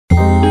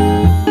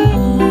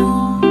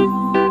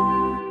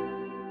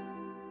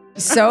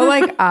so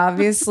like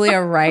obviously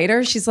a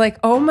writer. She's like,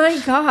 oh my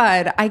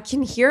God, I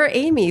can hear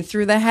Amy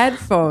through the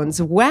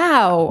headphones.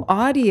 Wow,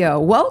 audio.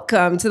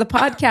 Welcome to the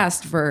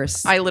podcast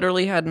verse. I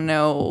literally had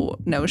no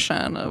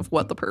notion of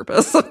what the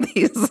purpose of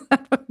these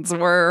headphones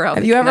were.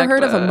 Have you ever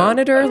heard of a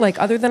monitor, like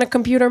other than a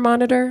computer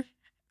monitor?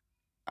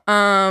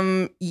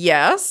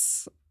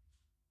 Yes,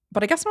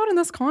 but I guess not in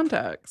this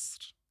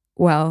context.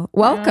 Well,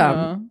 welcome.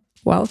 Yeah.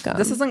 Welcome.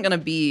 This isn't going to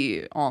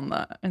be on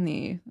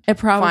the it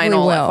probably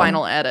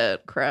final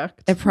edit,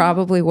 correct? It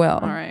probably will.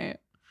 All right.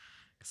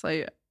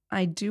 Because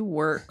I do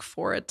work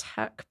for a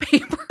tech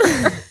paper.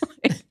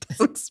 It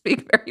doesn't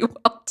speak very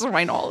well to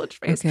my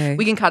knowledge base. Okay.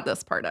 We can cut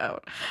this part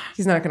out.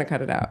 He's not going to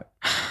cut it out.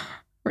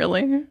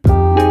 Really?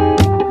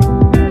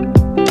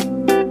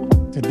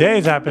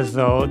 Today's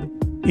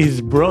episode is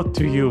brought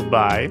to you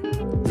by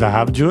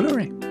Zahav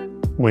Jewelry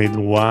with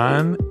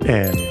one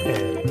N.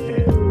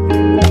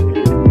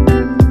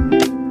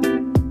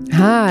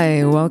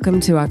 Hi, welcome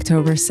to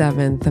October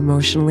 7th,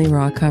 Emotionally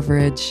Raw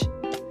coverage.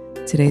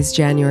 Today's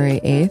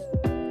January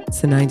 8th. It's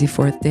the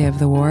 94th day of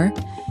the war.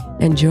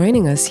 And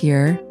joining us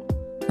here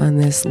on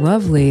this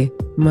lovely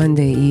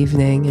Monday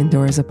evening in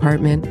Dora's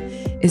apartment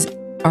is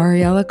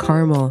Ariela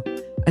Karmel,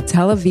 a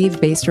Tel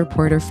Aviv-based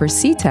reporter for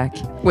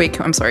CTech. Wait,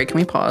 I'm sorry.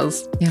 Can we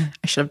pause? Yeah.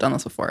 I should have done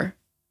this before.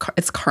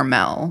 It's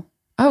Karmel.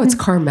 Oh, it's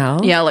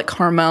Karmel? Yeah, like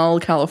Carmel,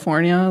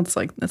 California. It's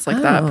like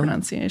that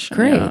pronunciation.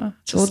 Great. Yeah,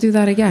 We'll do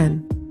that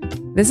again.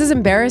 This is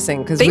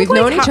embarrassing because we've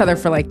known each other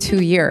for like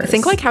 2 years.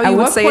 Think like how you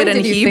would say it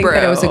in Hebrew. At what point did you think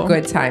that it was a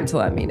good time to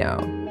let me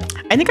know?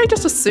 I think I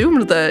just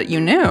assumed that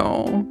you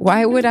knew.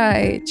 Why would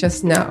I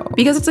just know?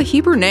 Because it's a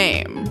Hebrew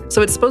name.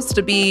 So it's supposed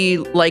to be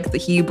like the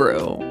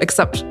Hebrew,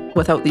 except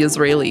without the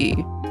Israeli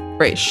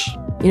resh.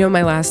 You know,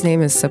 my last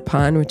name is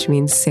Sapan, which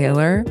means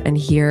sailor. And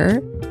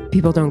here,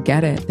 people don't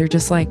get it. They're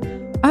just like,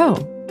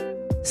 oh,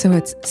 so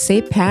it's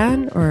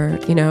Sapan or,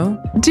 you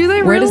know? Do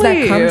they where really? Where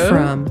does that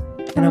come from?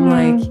 And I'm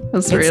like,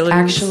 Israelis. It's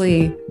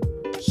actually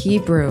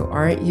Hebrew.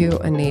 Aren't you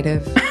a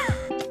native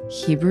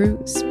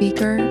Hebrew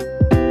speaker?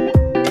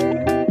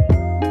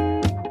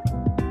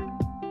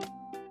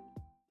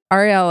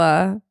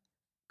 Ariela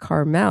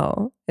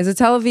Karmel is a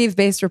Tel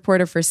Aviv-based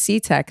reporter for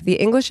CTech, the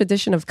English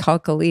edition of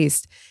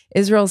Kalkalist,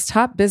 Israel's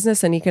top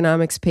business and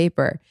economics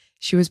paper.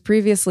 She was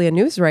previously a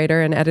news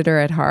writer and editor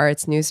at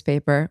Haaretz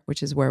newspaper,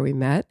 which is where we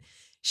met.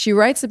 She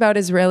writes about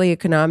Israeli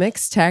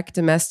economics, tech,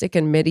 domestic,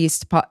 and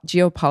Mideast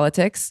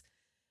geopolitics.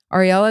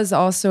 Ariela is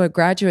also a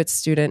graduate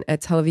student at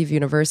Tel Aviv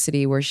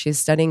University, where she is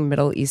studying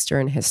Middle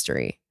Eastern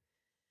history.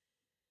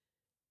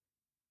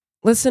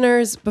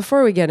 Listeners,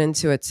 before we get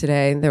into it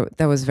today,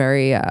 that was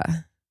very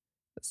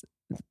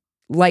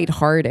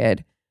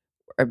lighthearted.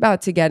 We're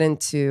about to get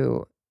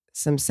into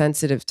some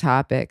sensitive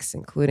topics,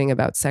 including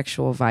about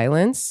sexual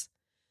violence.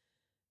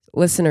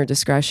 Listener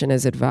discretion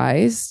is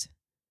advised.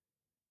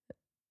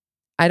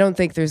 I don't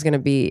think there's going to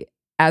be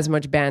as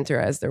much banter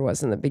as there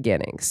was in the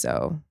beginning,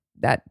 so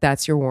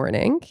that's your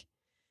warning.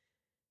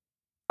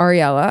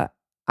 Ariela,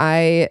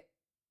 I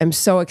am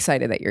so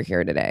excited that you're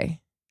here today.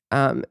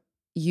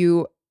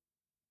 You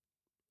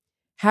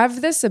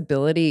have this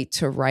ability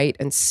to write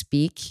and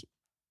speak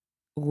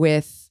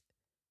with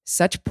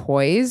such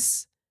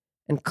poise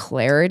and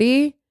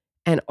clarity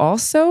and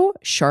also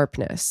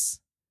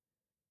sharpness,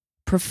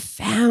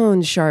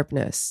 profound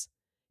sharpness.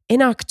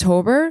 In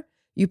October,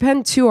 you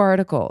penned 2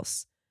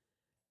 articles.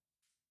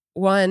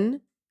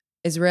 One,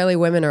 Israeli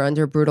women are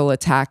under brutal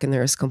attack and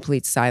there is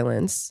complete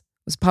silence,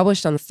 was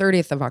published on the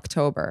 30th of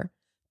October,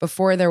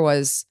 before there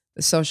was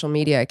the social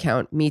media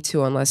account, Me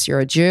Too Unless You're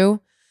a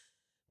Jew,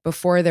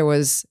 before there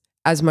was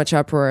as much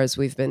uproar as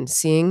we've been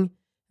seeing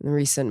in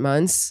recent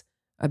months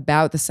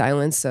about the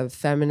silence of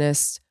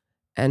feminist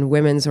and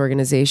women's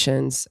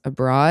organizations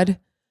abroad,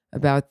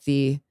 about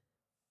the,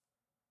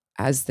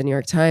 as the New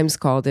York Times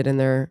called it in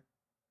their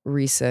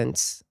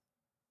recent,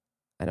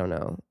 I don't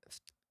know,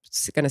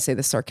 I'm going to say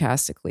this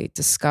sarcastically,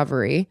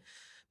 discovery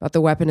about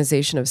the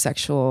weaponization of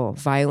sexual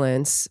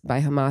violence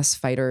by Hamas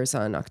fighters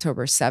on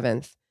October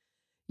 7th.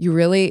 You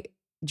really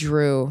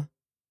drew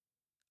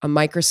a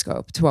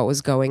microscope to what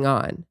was going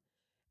on.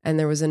 And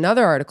there was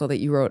another article that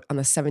you wrote on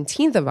the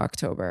 17th of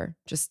October,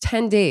 just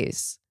 10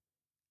 days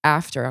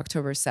after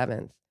October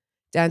 7th,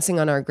 Dancing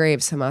on Our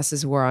Graves,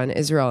 Hamas's War on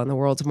Israel and the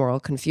World's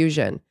Moral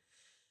Confusion,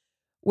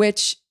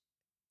 which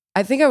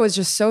I think I was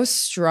just so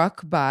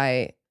struck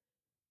by,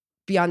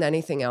 beyond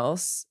anything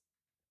else,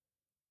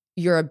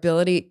 your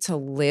ability to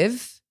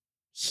live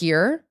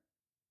here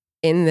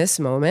in this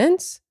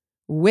moment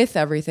with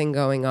everything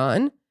going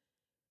on,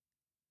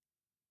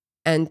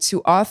 and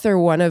to author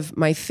one of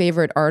my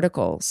favorite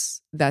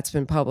articles that's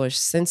been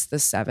published since the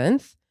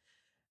 7th.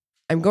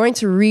 I'm going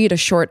to read a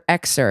short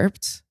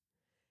excerpt,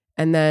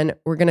 and then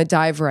we're going to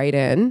dive right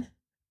in.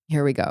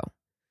 Here we go.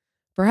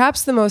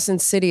 Perhaps the most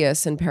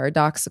insidious and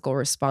paradoxical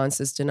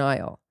response is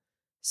denial.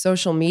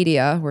 Social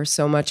media, where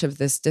so much of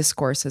this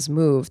discourse has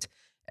moved,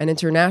 and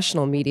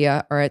international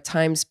media are at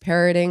times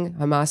parroting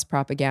Hamas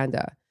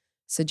propaganda,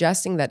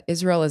 suggesting that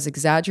Israel is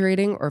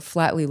exaggerating or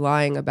flatly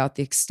lying about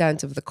the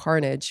extent of the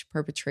carnage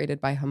perpetrated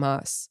by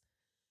Hamas.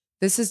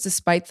 This is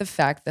despite the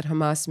fact that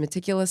Hamas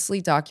meticulously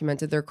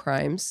documented their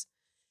crimes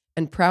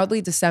and proudly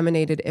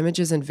disseminated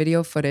images and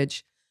video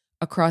footage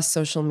across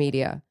social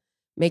media,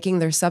 making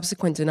their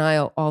subsequent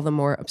denial all the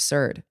more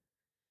absurd.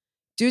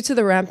 Due to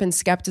the rampant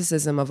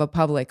skepticism of a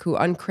public who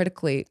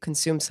uncritically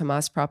consumes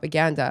Hamas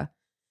propaganda,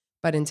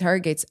 but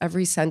interrogates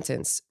every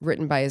sentence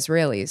written by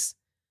Israelis,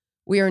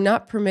 we are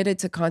not permitted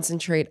to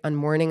concentrate on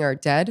mourning our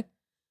dead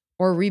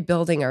or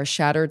rebuilding our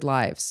shattered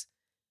lives,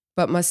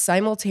 but must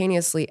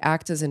simultaneously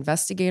act as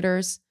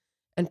investigators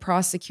and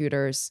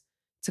prosecutors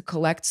to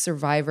collect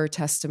survivor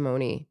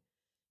testimony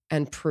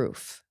and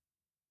proof.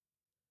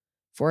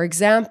 For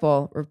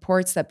example,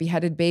 reports that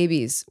beheaded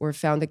babies were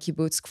found at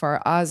Kibbutz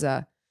Kfar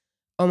Aza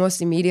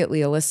almost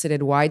immediately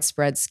elicited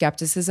widespread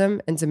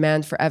skepticism and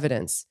demand for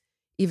evidence,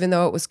 even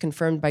though it was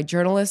confirmed by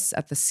journalists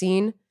at the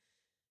scene,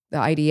 the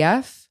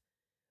IDF,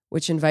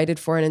 which invited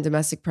foreign and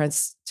domestic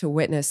press to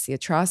witness the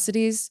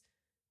atrocities,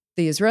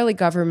 the Israeli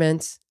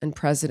government, and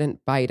President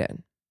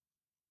Biden.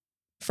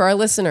 For our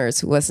listeners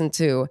who listen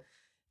to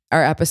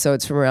our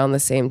episodes from around the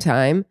same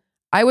time,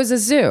 I was a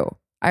zoo.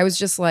 I was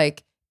just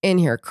like in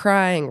here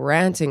crying,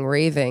 ranting,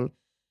 raving.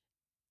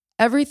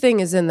 Everything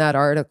is in that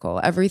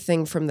article.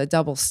 Everything from the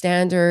double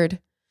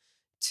standard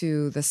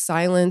to the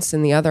silence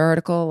in the other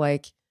article,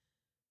 like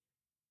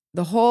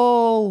the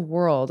whole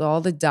world,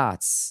 all the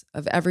dots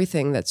of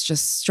everything that's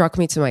just struck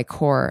me to my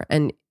core.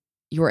 And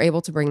you were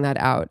able to bring that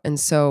out. And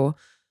so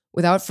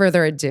without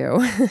further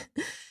ado,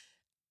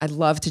 I'd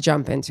love to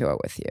jump into it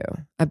with you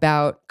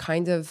about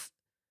kind of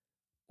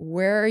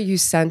where you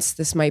sense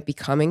this might be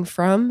coming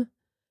from,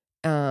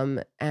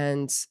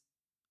 and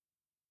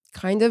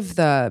kind of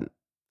the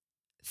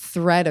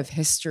thread of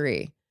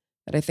history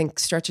that I think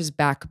stretches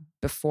back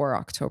before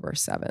October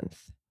 7th.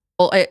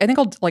 Well, I think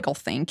I'll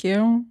thank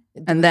you,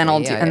 and then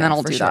I'll do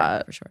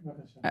that. For sure.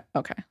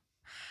 Okay.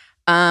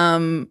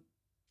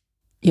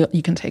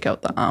 You can take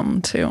out the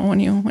too when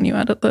you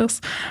edit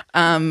this,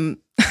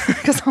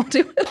 because I'll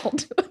do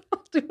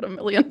it a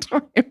million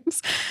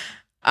times.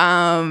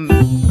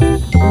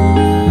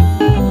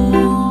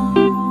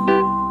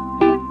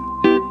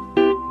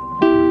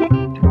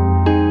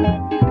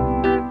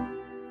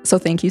 So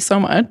thank you so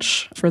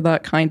much for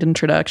that kind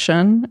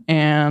introduction,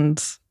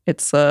 and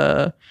it's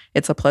a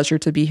pleasure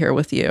to be here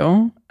with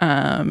you,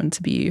 and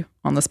to be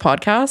on this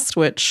podcast,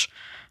 which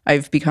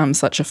I've become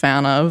such a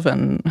fan of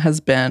and has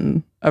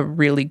been a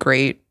really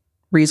great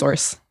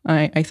resource,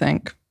 I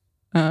think,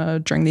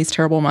 during these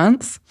terrible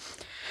months.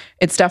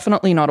 It's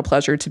definitely not a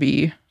pleasure to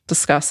be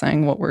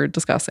discussing what we're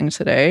discussing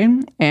today,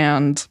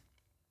 and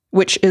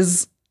which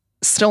is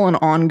still an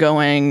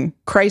ongoing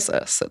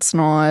crisis. It's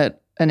not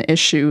an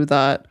issue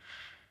that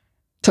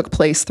took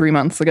place 3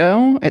 months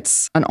ago.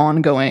 It's an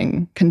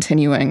ongoing,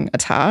 continuing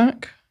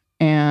attack.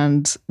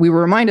 And we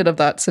were reminded of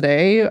that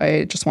today.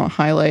 I just want to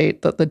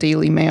highlight that the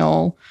Daily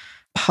Mail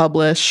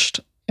published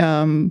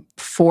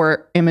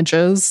 4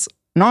 images,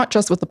 not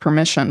just with the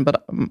permission,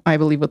 but I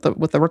believe with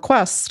the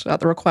request, at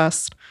the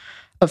request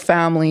of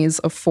families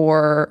of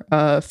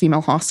 4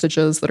 female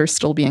hostages that are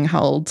still being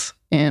held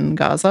in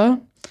Gaza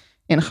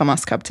in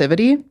Hamas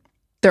captivity.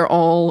 They're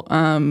all,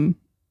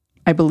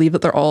 I believe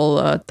that they're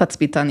all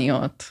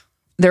tatzbitaniot.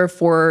 There are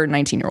 4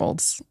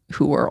 19-year-olds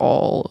who were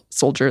all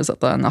soldiers at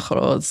the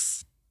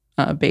Nahroz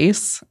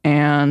base,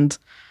 and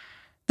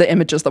the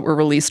images that were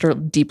released are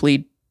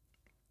deeply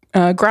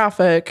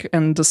graphic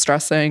and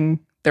distressing.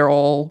 They're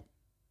all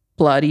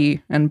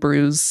bloody and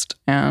bruised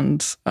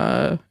and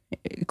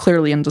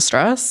clearly in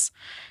distress.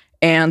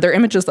 And they're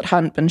images that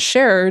hadn't been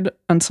shared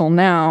until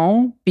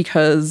now,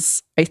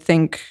 because I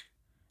think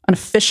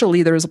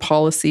unofficially there is a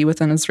policy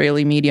within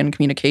Israeli media and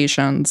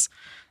communications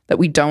that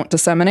we don't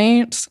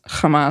disseminate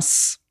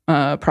Hamas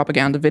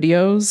propaganda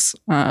videos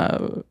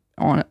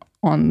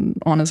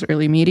on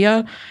Israeli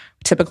media.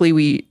 Typically,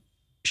 we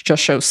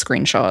just show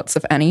screenshots,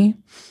 if any,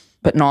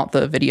 but not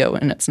the video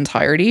in its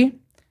entirety.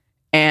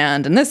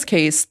 And in this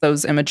case,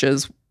 those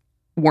images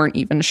weren't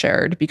even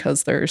shared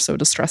because they're so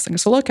distressing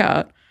to look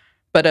at.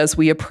 But as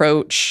we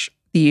approach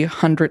the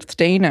 100th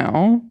day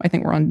now, I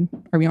think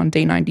are we on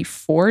day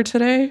 94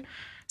 today?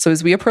 So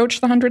as we approach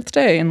the 100th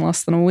day in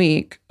less than a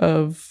week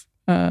of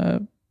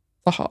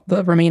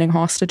the remaining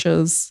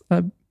hostages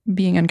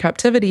being in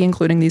captivity,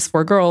 including these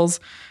 4 girls,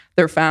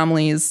 their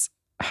families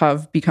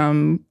have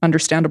become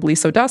understandably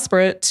so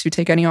desperate to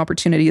take any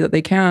opportunity that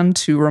they can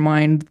to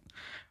remind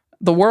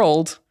the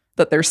world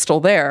that they're still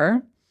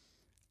there.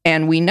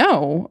 And we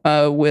know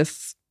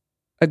with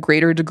a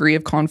greater degree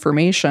of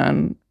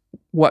confirmation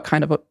what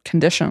kind of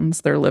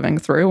conditions they're living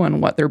through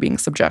and what they're being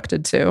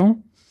subjected to.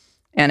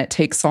 And it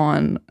takes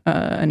on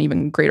an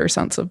even greater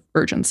sense of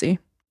urgency.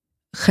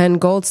 Chen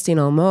Goldstein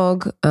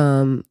Almog,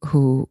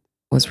 who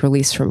was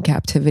released from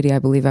captivity, I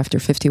believe, after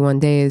 51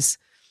 days,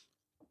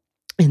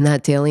 in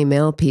that Daily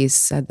Mail piece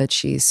said that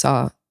she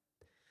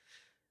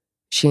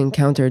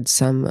encountered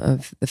some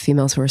of the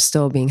females who are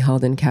still being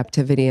held in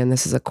captivity. And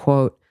this is a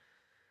quote: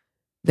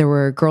 "There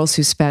were girls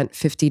who spent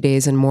 50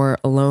 days and more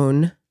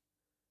alone.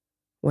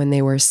 When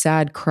they were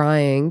sad,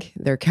 crying,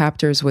 their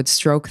captors would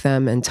stroke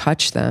them and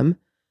touch them,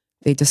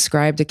 They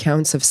described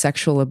accounts of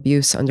sexual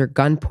abuse under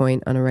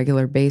gunpoint on a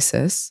regular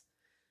basis.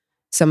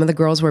 Some of the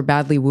girls were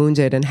badly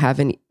wounded and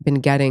haven't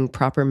been getting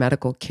proper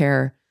medical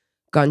care,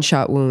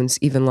 gunshot wounds,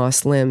 even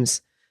lost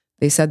limbs.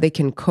 They said they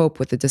can cope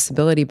with the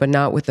disability, but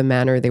not with the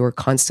manner they were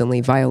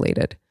constantly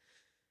violated.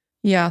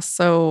 Yeah,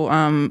 so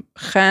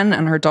Chen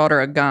and her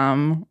daughter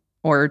Agam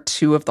were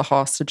two of the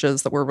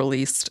hostages that were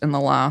released in the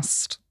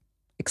last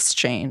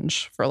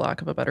exchange, for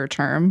lack of a better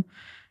term,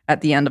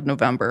 at the end of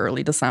November,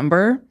 early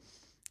December.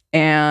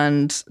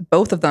 And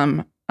both of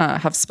them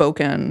have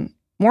spoken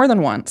more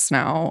than once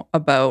now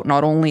about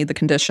not only the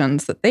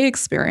conditions that they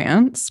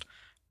experienced,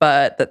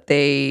 but that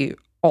they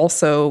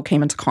also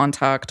came into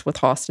contact with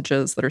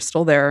hostages that are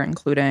still there,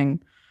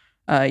 including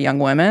young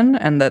women,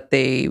 and that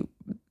they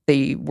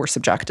were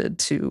subjected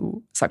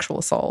to sexual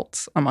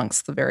assault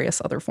amongst the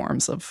various other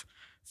forms of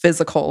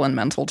physical and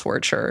mental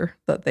torture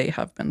that they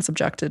have been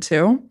subjected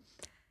to.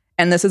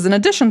 And this is in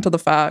addition to the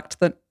fact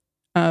that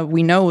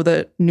we know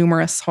that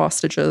numerous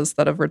hostages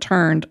that have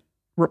returned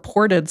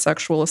reported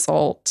sexual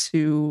assault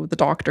to the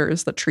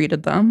doctors that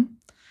treated them.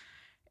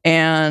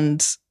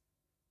 And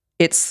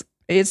it's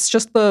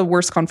just the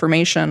worst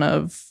confirmation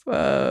of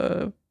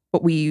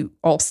what we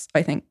all,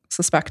 I think,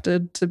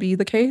 suspected to be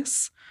the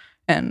case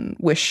and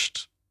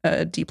wished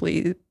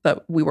deeply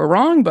that we were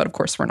wrong, but of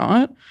course we're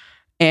not.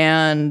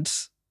 And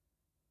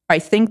I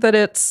think that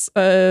it's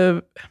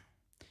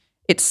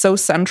so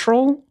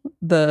central,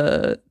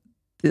 the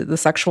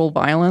sexual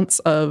violence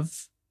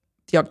of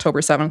the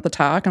October 7th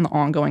attack and the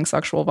ongoing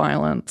sexual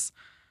violence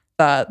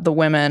that the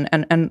women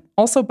and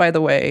also, by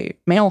the way,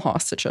 male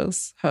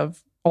hostages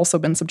have also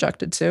been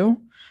subjected to.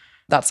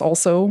 That's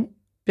also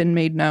been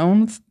made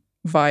known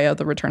via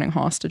the returning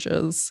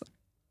hostages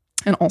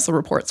and also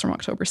reports from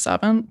October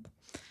 7th.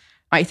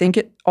 I think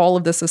all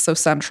of this is so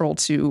central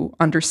to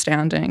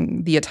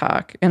understanding the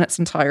attack in its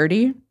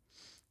entirety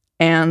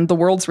and the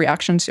world's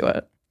reaction to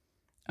it.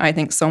 I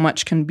think so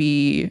much can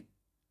be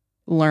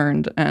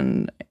learned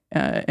and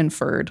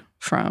inferred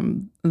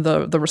from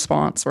the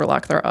response or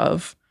lack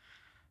thereof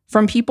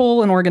from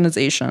people and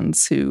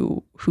organizations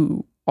who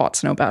ought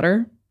to know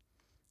better.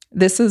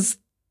 This is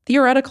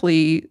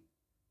theoretically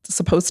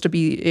supposed to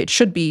be, it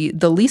should be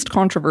the least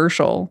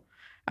controversial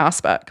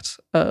aspect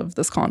of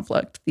this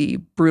conflict, the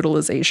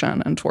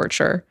brutalization and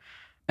torture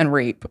and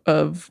rape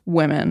of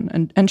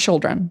women and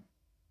children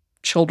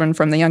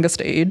from the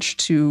youngest age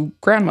to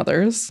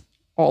grandmothers,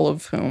 all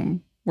of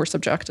whom were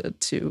subjected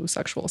to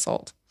sexual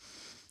assault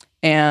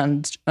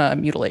and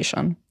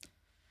mutilation.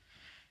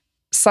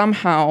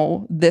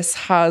 Somehow, this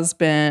has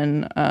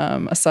been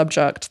a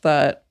subject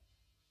that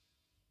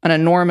an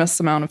enormous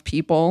amount of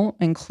people,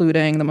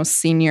 including the most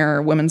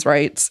senior women's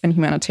rights and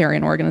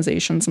humanitarian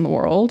organizations in the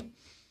world,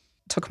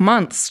 took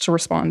months to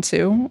respond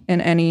to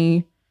in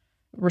any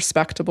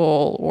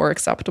respectable or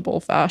acceptable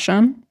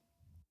fashion.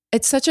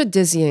 It's such a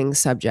dizzying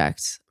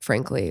subject,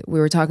 frankly. We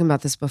were talking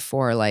about this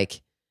before,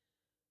 like,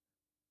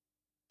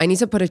 I need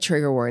to put a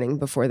trigger warning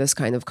before this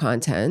kind of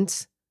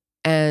content.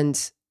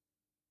 And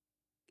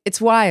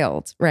it's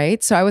wild,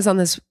 right? So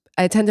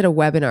I attended a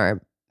webinar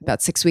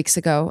about 6 weeks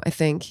ago, I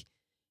think.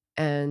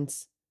 And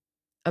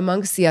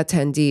amongst the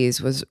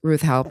attendees was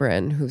Ruth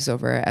Halperin, who's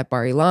over at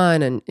Bar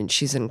Ilan, and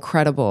she's an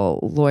incredible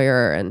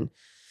lawyer, and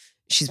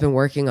she's been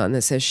working on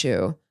this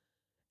issue.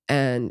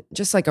 And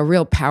just like a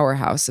real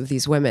powerhouse of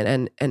these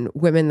women and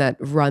women that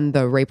run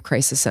the rape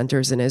crisis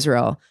centers in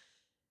Israel.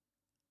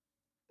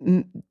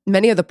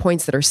 Many of the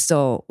points that are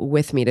still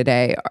with me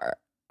today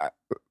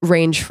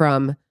range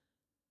from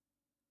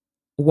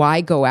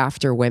why go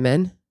after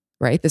women,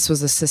 right? This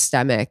was a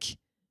systemic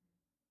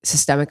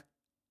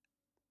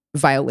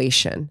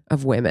violation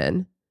of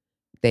women.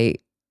 This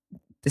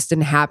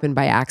didn't happen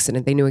by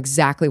accident. They knew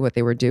exactly what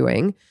they were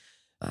doing.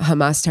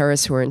 Hamas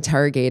terrorists who were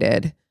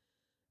interrogated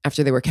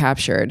after they were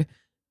captured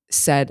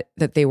said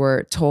that they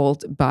were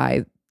told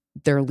by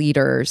their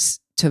leaders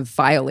to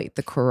violate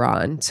the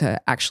Quran, to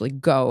actually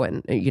go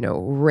and,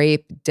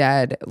 rape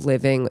dead,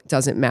 living,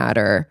 doesn't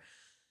matter.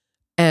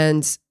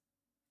 And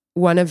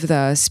one of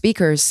the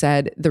speakers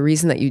said the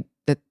reason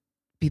that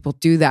people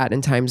do that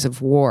in times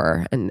of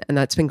war, and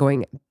that's been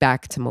going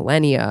back to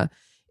millennia,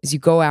 is you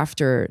go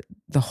after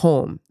the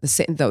home.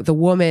 The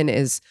woman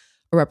is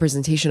a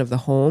representation of the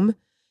home,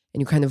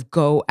 and you kind of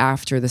go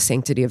after the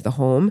sanctity of the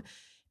home,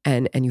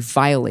 and you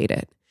violate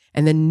it,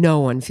 and then no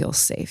one feels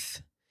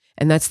safe.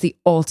 And that's the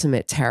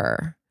ultimate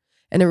terror.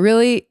 And it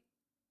really,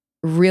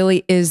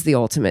 really is the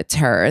ultimate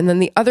terror. And then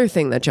the other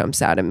thing that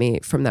jumps out at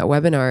me from that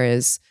webinar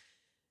is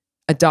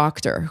a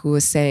doctor who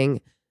was saying,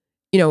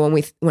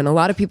 when a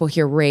lot of people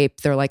hear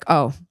rape, they're like,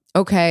 oh,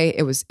 okay,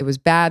 it was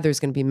bad.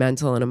 There's going to be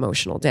mental and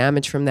emotional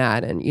damage from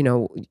that. And,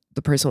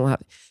 the person will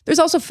have, there's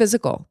also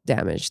physical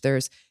damage.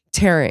 There's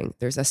tearing,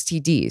 there's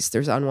STDs,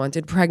 there's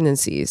unwanted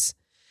pregnancies.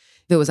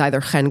 There was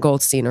either Chen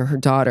Goldstein or her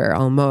daughter,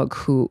 Almog,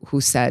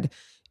 who said,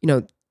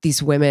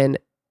 these women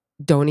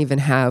don't even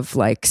have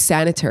like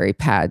sanitary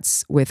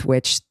pads with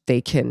which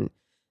they can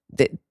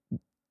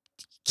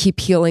keep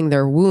healing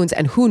their wounds.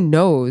 And who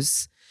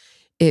knows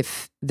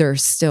if they're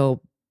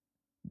still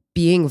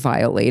being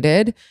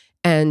violated.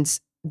 And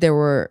there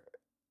were,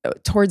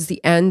 towards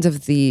the end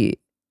of the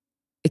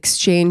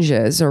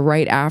exchanges or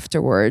right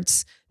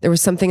afterwards, there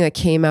was something that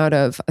came out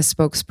of a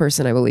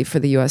spokesperson, I believe, for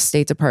the US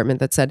State Department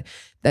that said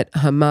that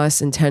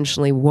Hamas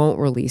intentionally won't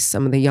release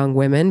some of the young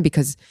women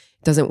because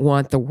it doesn't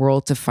want the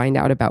world to find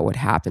out about what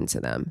happened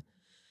to them.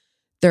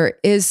 There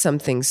is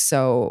something,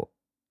 so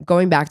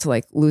going back to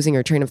like losing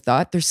your train of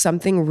thought, there's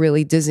something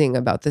really dizzying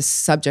about this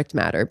subject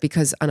matter,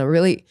 because on a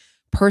really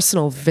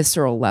personal,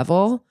 visceral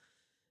level,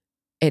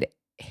 it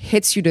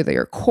hits you to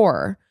your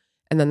core.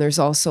 And then there's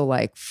also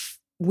like,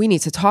 we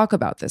need to talk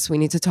about this. We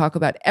need to talk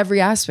about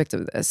every aspect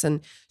of this. And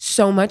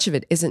so much of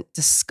it isn't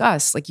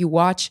discussed. Like, you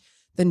watch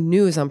the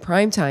news on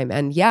primetime,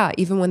 and yeah,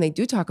 even when they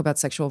do talk about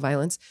sexual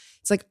violence,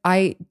 it's like,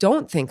 I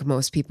don't think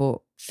most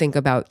people think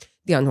about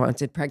the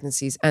unwanted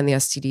pregnancies and the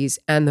STDs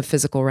and the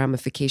physical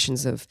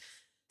ramifications of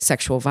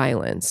sexual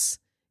violence.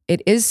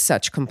 It is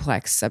such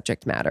complex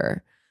subject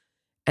matter.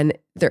 And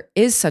there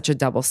is such a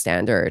double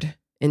standard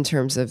in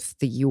terms of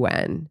the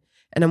UN.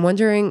 And I'm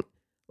wondering,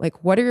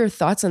 like, what are your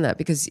thoughts on that?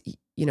 Because,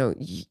 you know,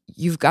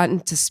 you've gotten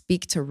to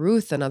speak to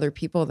Ruth and other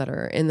people that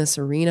are in this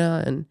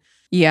arena. And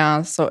I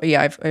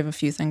have a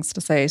few things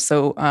to say.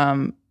 So,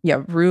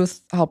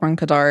 Ruth Halpern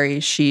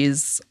Kadari,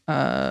 she's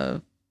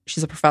a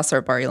professor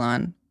at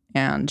Bar-Ilan,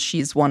 and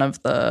she's one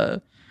of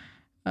the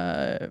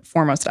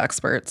foremost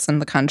experts in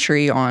the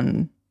country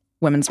on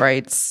women's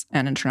rights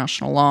and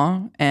international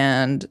law.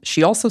 And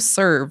she also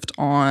served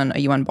on a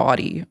UN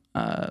body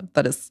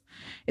that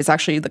is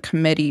actually the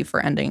Committee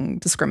for Ending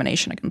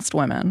Discrimination Against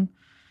Women.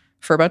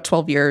 For about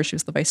 12 years, she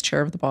was the vice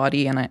chair of the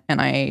body, and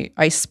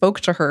I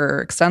spoke to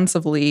her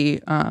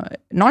extensively,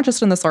 not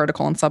just in this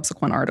article and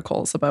subsequent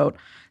articles, about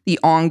the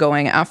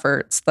ongoing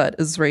efforts that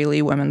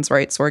Israeli women's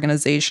rights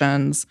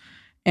organizations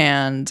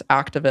and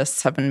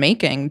activists have been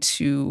making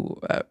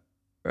to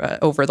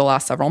over the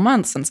last several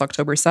months, since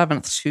October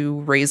 7th,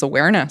 to raise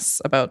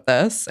awareness about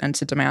this and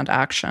to demand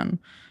action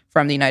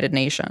from the United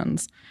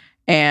Nations.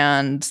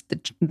 And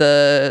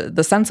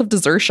the sense of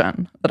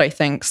desertion that I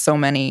think so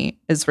many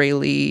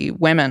Israeli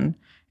women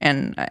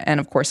and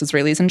of course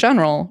Israelis in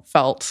general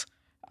felt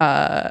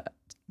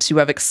to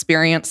have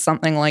experienced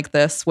something like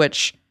this,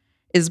 which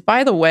is,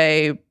 by the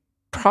way,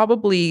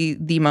 probably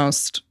the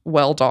most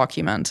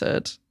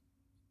well-documented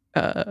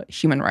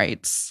human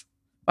rights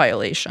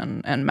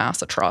violation and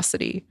mass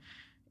atrocity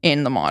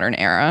in the modern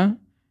era.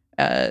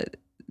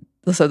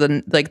 So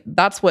then, like,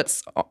 that's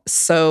what's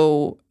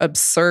so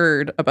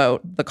absurd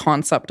about the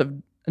concept of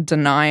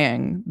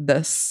denying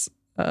this,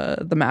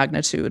 the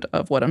magnitude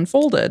of what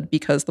unfolded,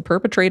 because the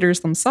perpetrators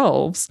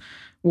themselves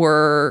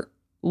were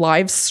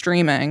live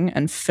streaming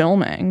and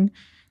filming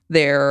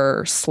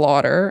their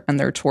slaughter and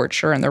their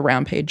torture and their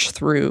rampage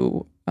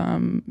through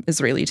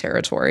Israeli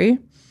territory,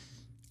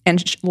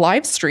 and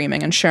live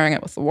streaming and sharing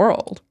it with the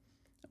world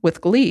with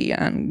glee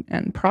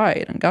and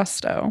pride and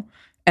gusto.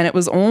 And it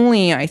was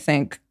only, I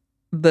think,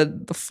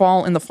 in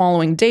the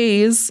following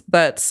days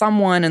that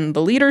someone in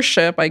the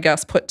leadership, I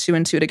guess, put two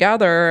and two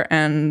together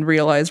and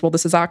realized, well,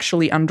 this is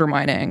actually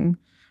undermining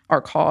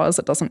our cause.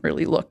 It doesn't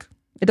really look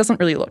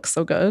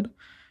so good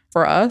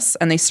for us.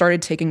 And they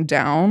started taking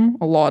down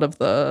a lot of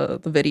the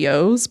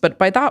videos. But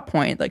by that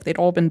point, like, they'd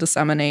all been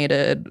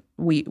disseminated.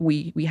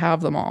 We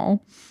have them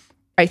all.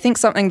 I think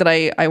something that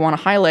I want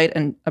to highlight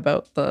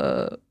about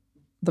the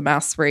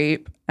mass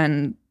rape,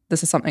 and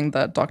this is something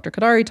that Dr.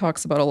 Kadari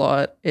talks about a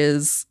lot,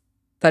 is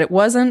that it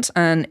wasn't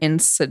an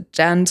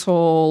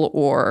incidental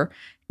or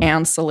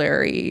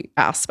ancillary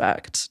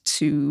aspect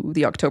to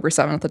the October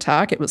 7th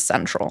attack. It was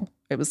central.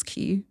 It was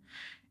key.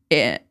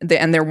 And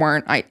there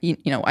weren't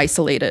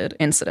isolated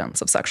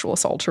incidents of sexual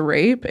assault or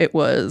rape. It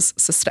was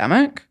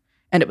systemic,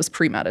 and it was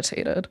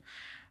premeditated.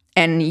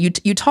 And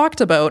you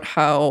talked about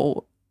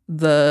how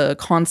the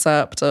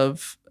concept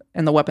of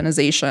and the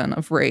weaponization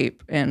of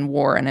rape in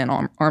war and in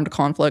armed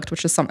conflict,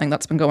 which is something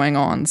that's been going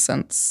on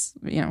since,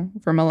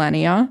 for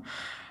millennia.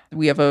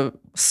 We have a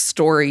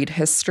storied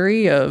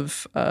history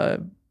of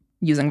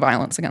using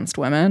violence against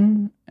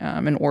women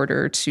in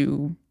order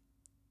to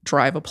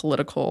drive to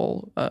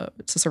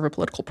serve a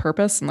political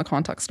purpose in the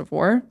context of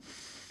war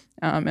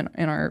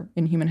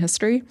in human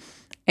history.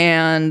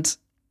 And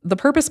the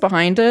purpose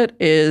behind it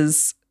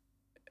is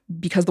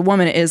because the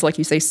woman is, like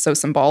you say, so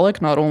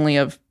symbolic, not only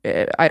of,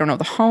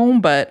 the home,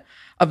 but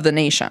of the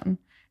nation.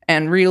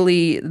 And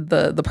really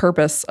the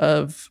purpose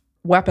of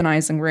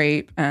weaponizing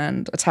rape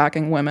and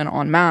attacking women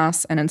en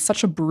masse and in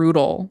such a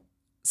brutal,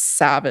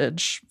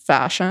 savage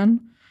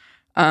fashion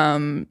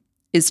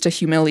is to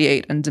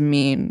humiliate and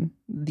demean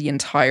the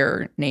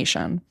entire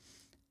nation.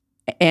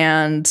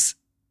 And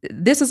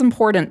this is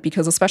important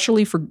because,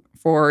 especially for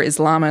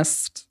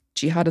Islamist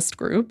jihadist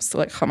groups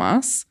like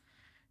Hamas,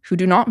 who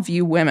do not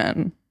view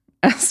women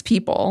as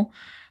people,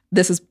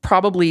 this is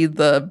probably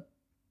the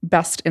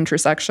best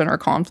intersection or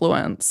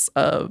confluence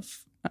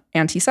of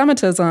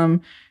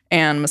anti-Semitism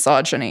and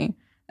misogyny.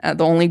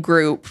 The only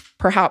group,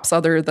 perhaps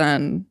other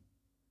than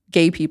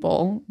gay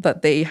people,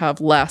 that they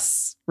have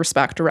less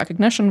respect or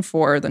recognition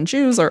for than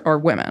Jews are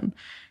women.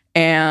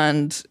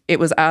 And it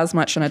was as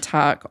much an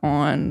attack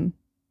on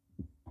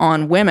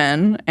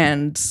women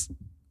and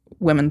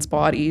women's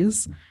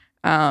bodies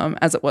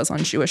as it was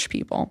on Jewish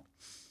people.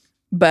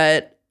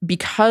 But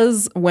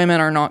because women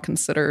are not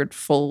considered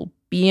full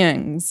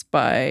beings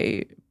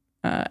by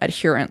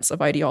adherents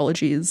of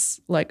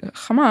ideologies like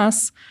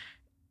Hamas,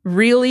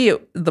 really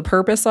the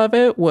purpose of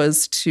it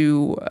was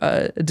to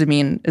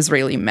demean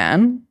Israeli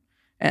men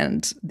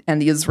and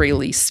the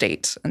Israeli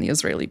state and the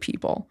Israeli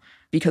people,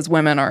 because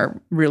women are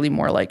really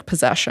more like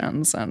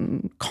possessions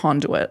and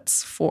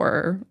conduits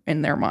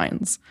in their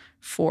minds,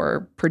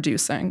 for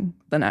producing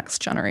the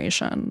next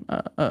generation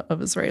of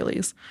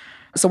Israelis.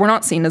 So we're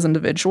not seen as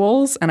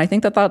individuals, and I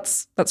think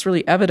that's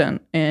really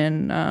evident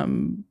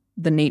in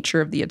the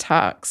nature of the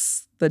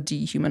attacks, the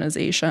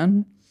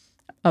dehumanization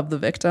of the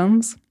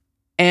victims.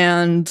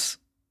 And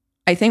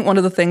I think one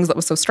of the things that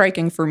was so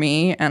striking for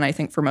me, and I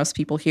think for most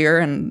people here,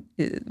 and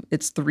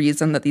it's the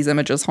reason that these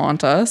images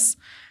haunt us,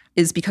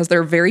 is because there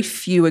are very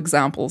few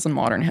examples in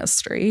modern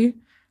history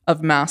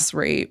of mass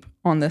rape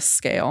on this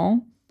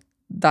scale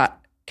that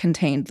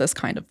contained this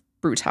kind of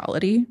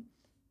brutality.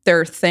 There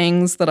are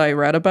things that I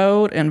read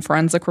about in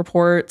forensic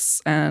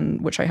reports,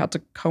 and which I had to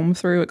comb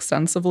through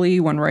extensively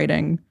when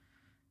writing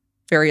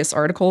various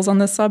articles on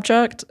this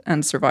subject,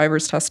 and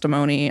survivors'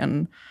 testimony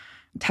and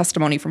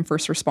testimony from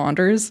first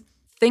responders,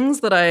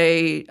 things that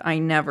I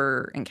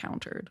never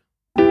encountered.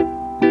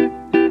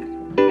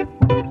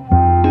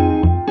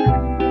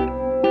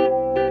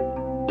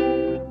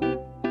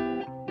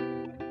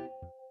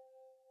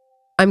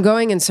 I'm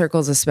going in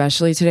circles,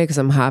 especially today, because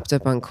I'm hopped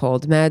up on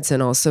cold meds,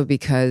 and also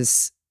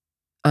because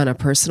on a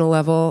personal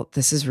level,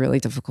 this is really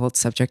difficult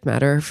subject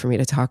matter for me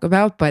to talk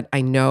about, but I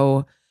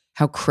know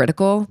how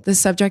critical this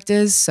subject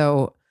is.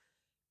 So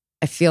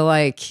I feel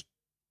like,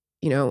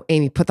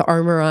 Amy, put the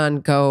armor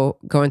on, go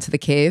into the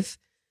cave.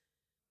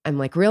 I'm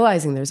like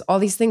realizing there's all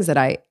these things that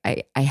I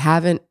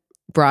haven't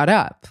brought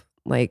up.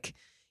 Like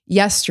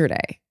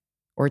yesterday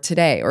or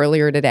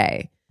earlier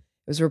today,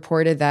 it was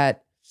reported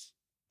that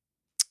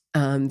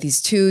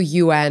these two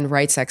UN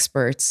rights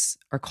experts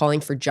are calling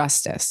for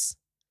justice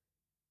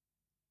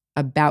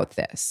about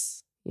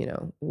this.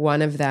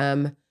 One of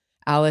them,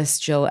 Alice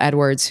Jill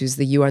Edwards, who's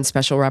the UN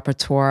Special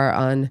Rapporteur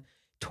on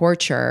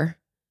torture,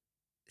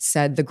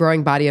 said the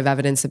growing body of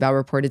evidence about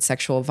reported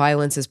sexual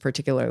violence is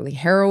particularly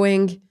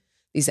harrowing.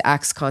 These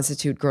acts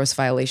constitute gross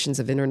violations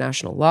of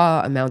international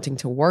law amounting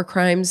to war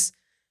crimes,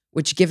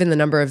 which, given the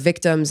number of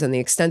victims and the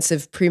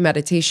extensive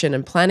premeditation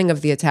and planning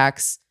of the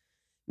attacks,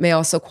 may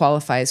also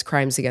qualify as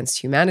crimes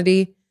against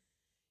humanity.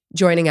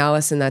 Joining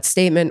Alice in that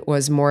statement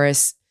was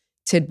Morris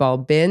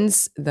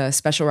Tidball-Binns, the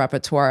Special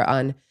Rapporteur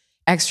on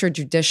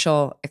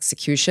extrajudicial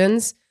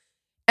executions.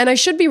 And I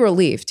should be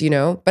relieved,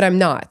 but I'm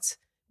not,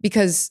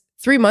 because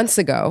 3 months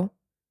ago,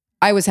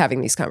 I was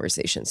having these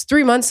conversations.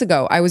 3 months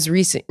ago, I was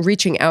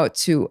reaching out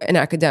to an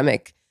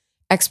academic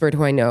expert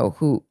who I know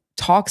who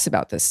talks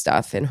about this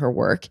stuff in her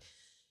work.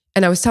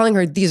 And I was telling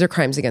her, these are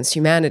crimes against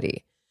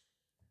humanity.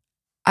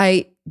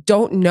 I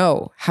don't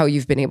know how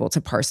you've been able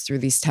to parse through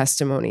these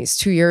testimonies.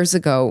 2 years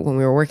ago, when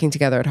we were working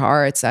together at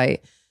Haaretz,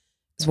 it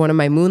was one of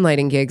my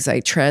moonlighting gigs. I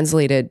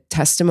translated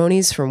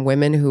testimonies from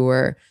women who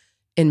were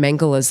in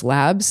Mengele's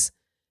labs,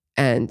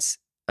 and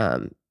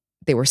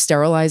they were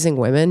sterilizing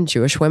women,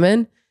 Jewish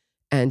women,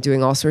 and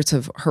doing all sorts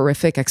of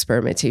horrific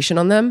experimentation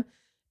on them.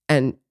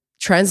 And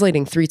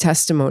translating 3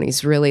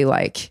 testimonies really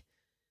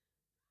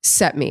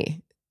set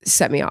me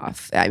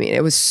off. I mean,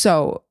 it was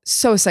so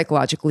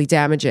psychologically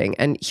damaging.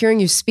 And hearing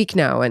you speak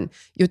now, and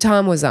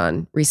Yotam was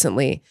on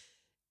recently,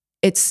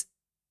 it's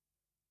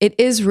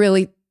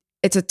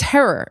a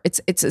terror.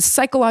 It's a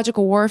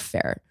psychological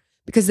warfare,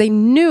 because they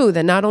knew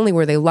that not only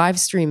were they live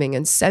streaming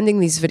and sending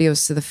these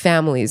videos to the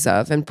families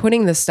of, and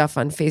putting this stuff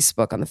on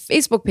Facebook, on the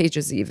Facebook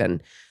pages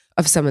even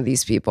of some of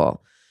these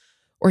people,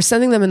 or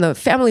sending them in the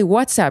family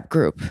WhatsApp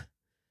group.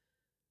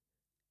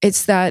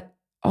 It's that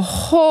a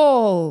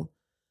whole,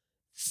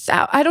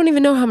 I don't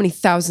even know how many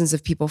thousands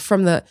of people,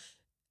 from the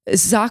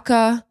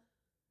Zaka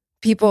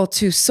people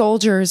to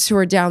soldiers who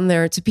are down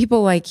there, to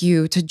people like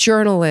you, to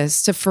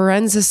journalists, to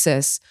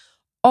forensicists,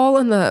 all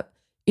on the,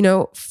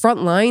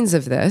 front lines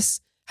of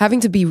this, having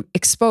to be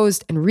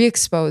exposed and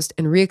re-exposed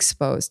and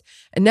re-exposed.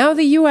 And now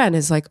the UN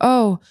is like,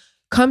 oh,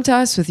 come to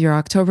us with your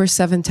October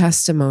 7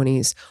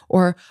 testimonies.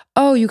 Or,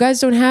 oh, you guys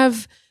don't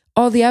have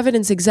all the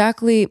evidence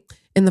exactly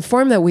in the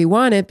form that we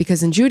want it,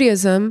 because in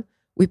Judaism,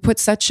 we put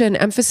such an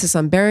emphasis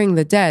on burying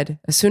the dead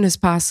as soon as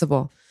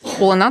possible.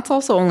 Well, and that's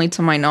also only,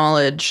 to my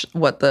knowledge,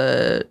 what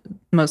the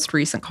most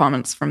recent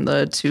comments from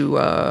the 2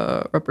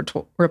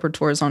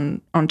 rapporteurs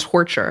on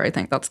torture, I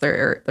think that's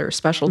their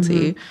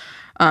specialty.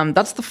 Mm-hmm.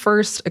 That's the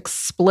first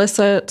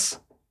explicit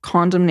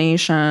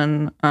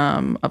condemnation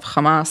of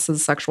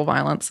Hamas's sexual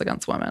violence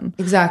against women.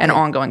 Exactly. And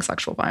ongoing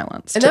sexual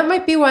violence. And that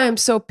might be why I'm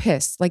so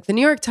pissed. Like, the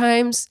New York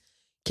Times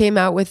came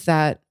out with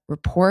that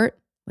report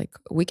like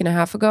a week and a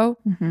half ago.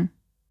 Mm-hmm.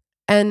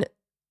 And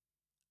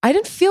I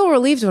didn't feel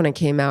relieved when it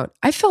came out.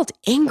 I felt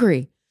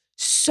angry,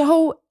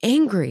 so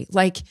angry,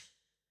 like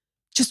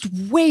just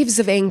waves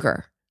of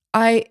anger.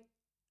 I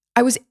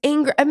I was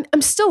angry.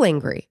 I'm still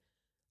angry.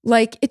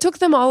 Like, it took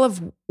them all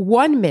of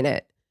 1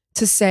 minute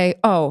to say,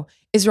 oh,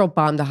 Israel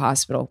bombed a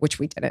hospital, which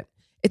we didn't.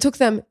 It took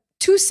them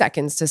 2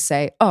 seconds to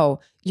say, oh,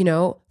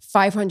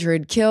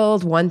 500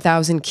 killed,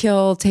 1,000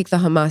 killed, take the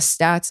Hamas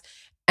stats.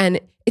 And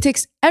it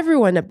takes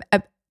everyone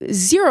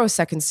 0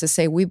 seconds to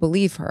say, we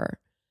believe her.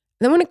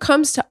 And then when it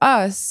comes to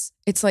us,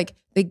 it's like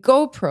they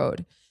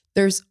GoPro'd.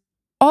 There's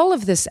all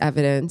of this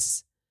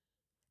evidence.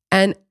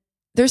 And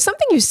there's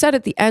something you said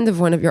at the end of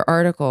one of your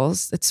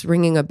articles that's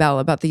ringing a bell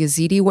about the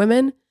Yazidi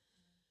women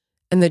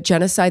and the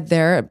genocide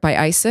there by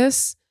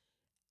ISIS.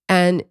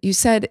 And you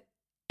said,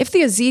 if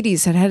the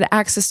Yazidis had had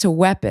access to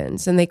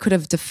weapons and they could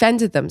have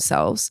defended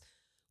themselves,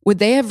 would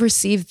they have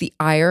received the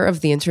ire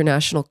of the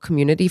international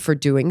community for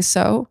doing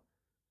so?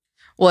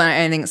 Well,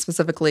 I think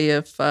specifically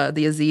if the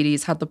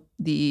Yazidis had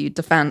the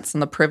defense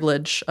and the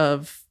privilege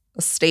of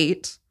a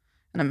state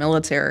and a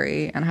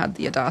military and had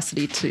the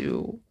audacity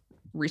to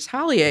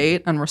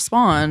retaliate and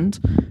respond,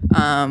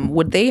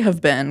 would they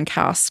have been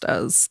cast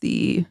as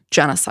the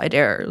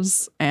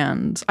genocidaires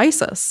and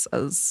ISIS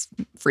as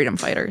freedom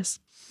fighters?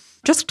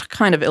 Just to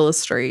kind of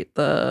illustrate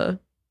the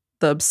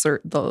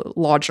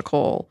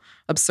logical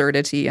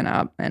absurdity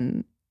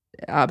and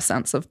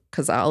absence of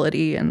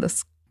causality in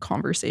this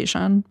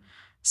conversation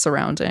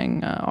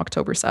surrounding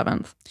October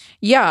 7th.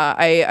 Yeah,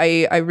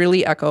 I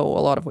really echo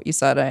a lot of what you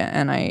said,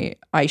 and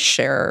I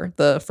share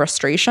the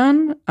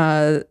frustration,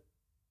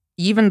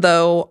 even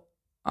though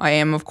I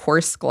am, of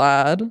course,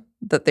 glad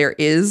that there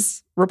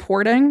is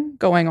reporting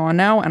going on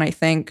now. And I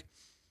think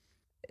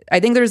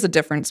there's a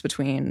difference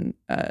between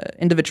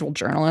individual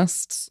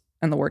journalists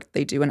and the work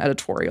they do in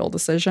editorial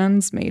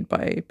decisions made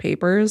by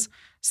papers.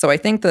 So I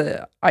think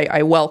that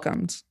I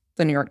welcomed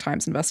the New York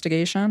Times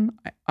investigation.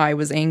 I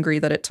was angry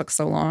that it took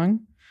so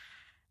long.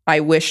 I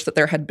wish that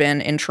there had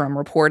been interim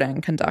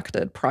reporting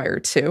conducted prior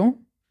to,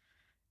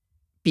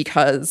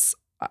 because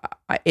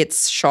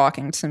it's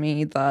shocking to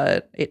me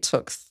that it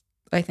took,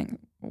 I think,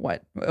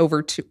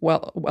 over 2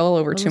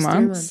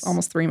 months,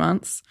 almost 3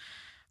 months,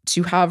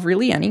 to have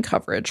really any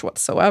coverage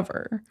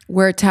whatsoever.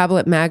 Where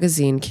Tablet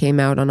Magazine came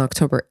out on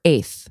October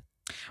 8th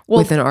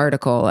with an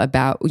article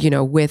about,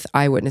 with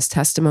eyewitness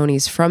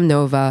testimonies from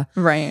Nova,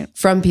 right,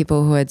 from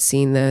people who had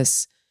seen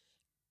this.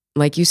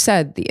 Like you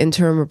said, the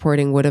interim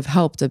reporting would have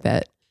helped a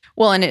bit.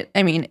 Well, and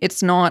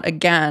it's not,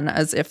 again,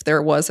 as if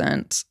there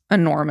wasn't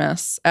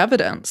enormous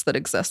evidence that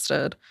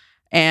existed.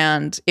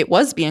 And it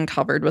was being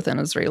covered within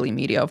Israeli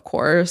media, of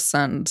course.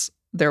 And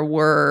there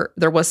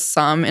was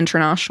some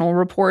international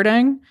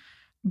reporting,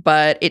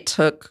 but it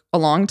took a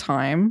long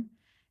time.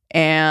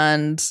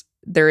 And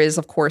there is,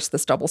 of course,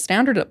 this double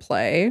standard at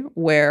play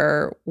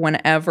where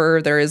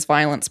whenever there is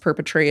violence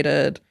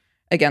perpetrated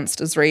against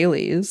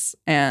Israelis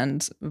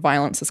and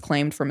violence is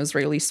claimed from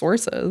Israeli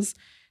sources,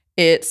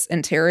 it's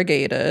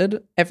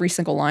interrogated. Every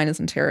single line is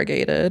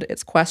interrogated.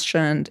 It's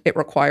questioned. It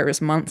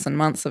requires months and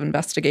months of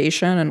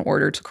investigation in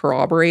order to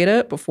corroborate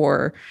it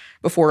before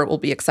it will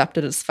be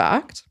accepted as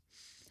fact.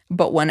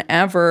 But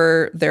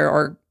whenever there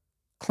are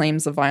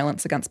claims of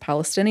violence against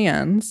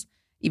Palestinians,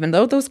 even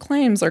though those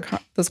claims are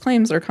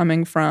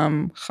coming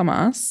from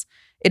Hamas,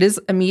 it is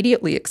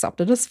immediately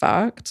accepted as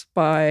fact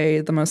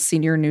by the most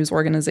senior news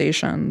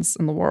organizations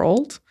in the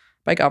world,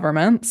 by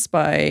governments,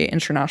 by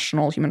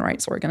international human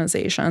rights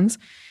organizations.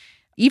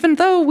 Even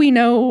though we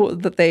know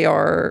that they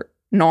are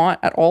not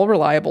at all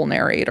reliable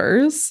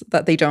narrators,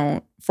 that they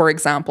don't, for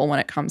example, when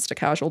it comes to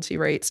casualty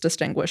rates,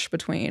 distinguish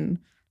between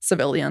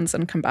civilians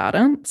and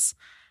combatants.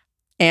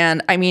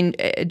 And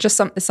just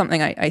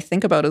something I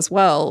think about as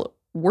well,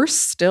 we're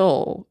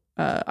still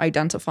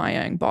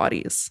identifying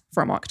bodies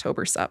from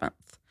October 7th.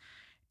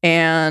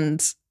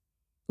 And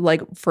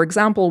like, for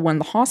example, when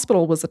the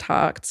hospital was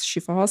attacked,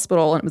 Shifa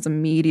Hospital, and it was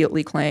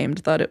immediately claimed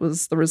that it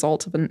was the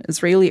result of an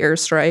Israeli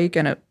airstrike,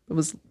 and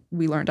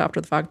we learned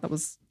after the fact that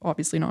was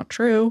obviously not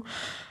true.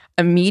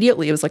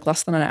 Immediately, it was like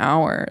less than an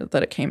hour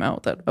that it came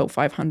out that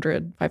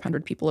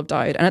 500 people have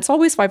died. And it's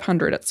always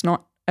 500. It's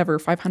not ever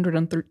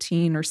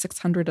 513 or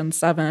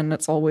 607.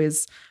 It's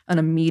always an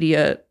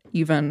immediate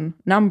even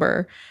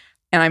number.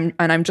 And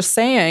I'm just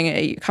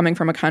saying, coming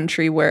from a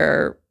country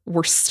where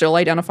we're still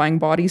identifying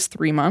bodies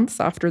 3 months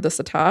after this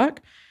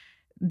attack,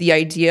 the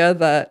idea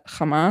that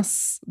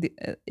Hamas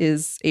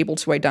is able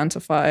to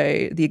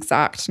identify the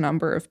exact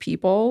number of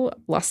people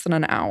less than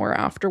an hour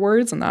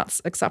afterwards, and that's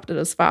accepted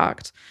as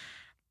fact,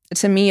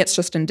 to me, it's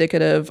just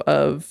indicative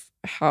of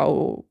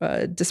how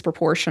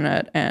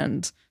disproportionate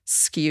and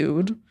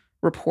skewed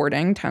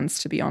reporting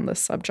tends to be on this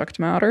subject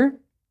matter.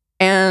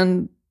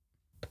 And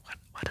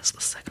what is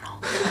the signal?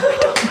 I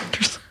don't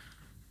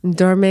understand.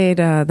 Dor made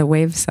the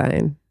wave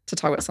sign. To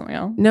talk about something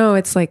else? No,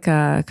 it's like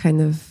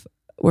kind of,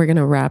 we're going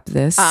to wrap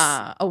this.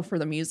 For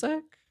the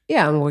music?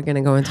 Yeah, and we're going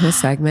to go into a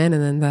segment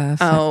and then the...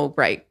 Oh,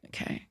 right.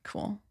 Okay,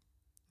 cool.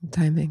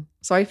 Timing.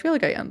 So I feel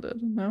like I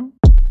ended, no?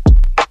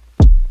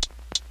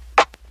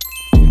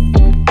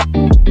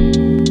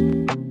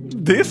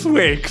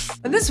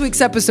 In this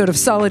week's episode of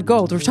Solid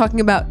Gold, we're talking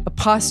about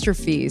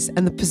apostrophes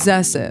and the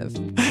possessive.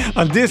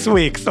 On this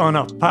week's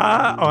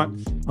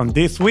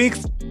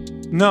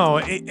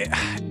No,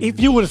 if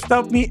you will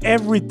stop me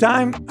every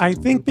time, I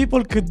think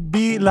people could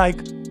be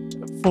like,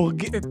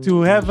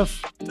 to have a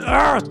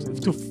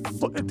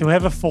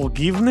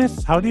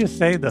forgiveness. How do you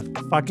say the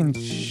fucking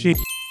shit?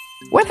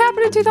 What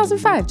happened in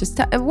 2005?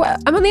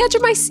 I'm on the edge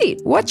of my seat.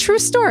 What true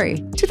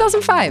story?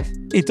 2005.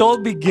 It all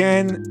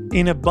began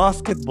in a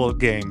basketball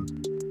game.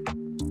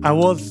 I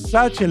was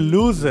such a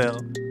loser,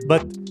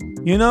 but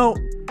you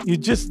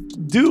just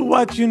do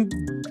what you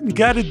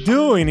gotta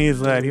do in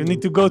Israel. You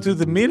need to go to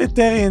the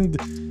military, and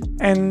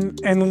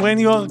when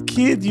you're a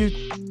kid, you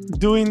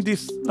doing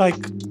this like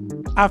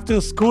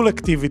after school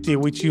activity,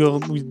 which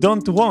you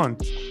don't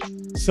want.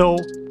 So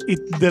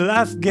it's the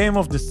last game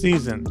of the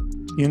season,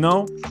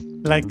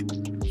 like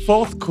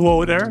fourth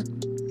quarter,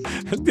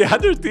 the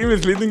other team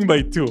is leading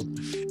by 2.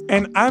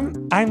 And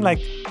I'm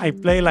like, I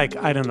play like,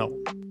 I don't know,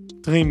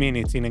 3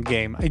 minutes in a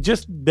game. I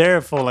just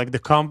there for like the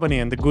company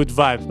and the good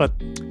vibes, but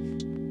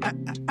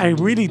I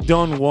really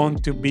don't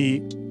want to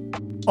be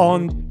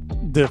on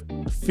the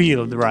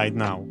field right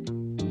now.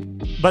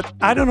 But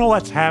I don't know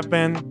what's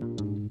happened.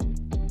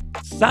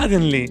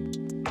 Suddenly,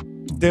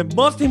 the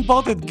most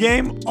important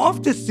game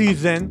of the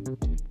season,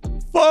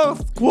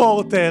 fourth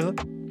quarter,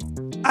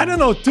 I don't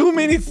know, 2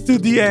 minutes to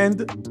the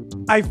end,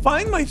 I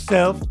find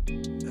myself,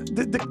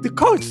 the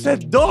coach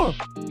said, door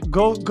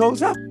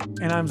goes up.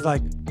 And I'm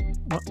like,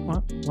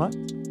 what?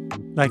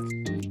 Like,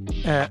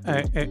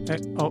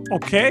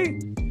 okay.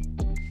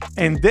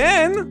 And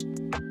then,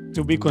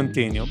 to be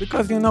continued,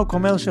 because,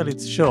 commercial,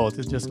 it's short.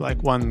 It's just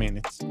like 1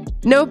 minute.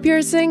 No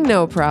piercing,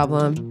 no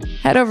problem.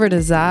 Head over to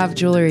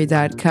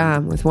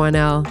zahavjewelry.com with 1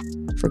 L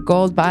for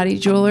gold body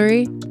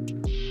jewelry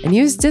and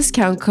use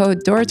discount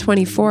code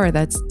DOR24,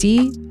 that's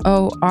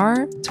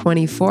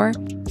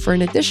DOR24, for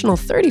an additional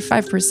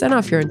 35%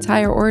 off your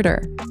entire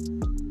order.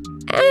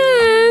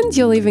 And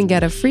you'll even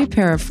get a free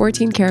pair of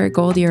 14-karat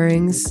gold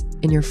earrings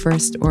in your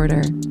first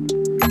order.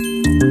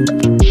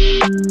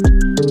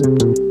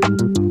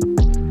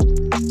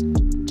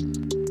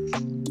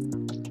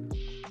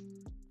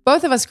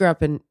 Both of us grew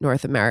up in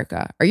North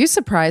America. Are you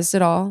surprised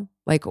at all,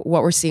 like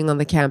what we're seeing on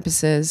the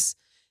campuses,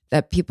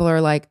 that people are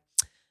like,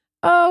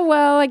 oh,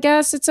 well, I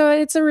guess it's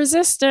a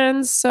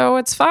resistance, so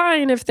it's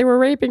fine if they were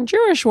raping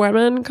Jewish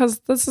women because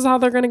this is how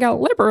they're going to get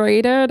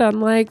liberated,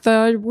 and like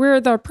we're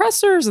the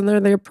oppressors and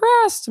they're the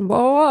oppressed and blah,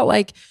 blah, blah.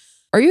 Like,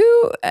 where do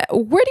you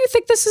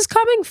think this is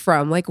coming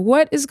from? Like,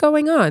 what is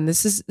going on?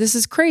 This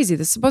is crazy.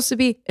 This is supposed to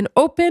be an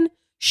open,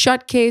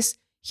 shut case.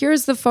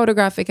 Here's the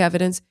photographic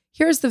evidence.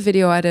 Here's the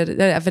video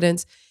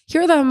evidence.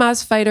 Here are the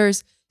Hamas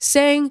fighters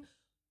saying,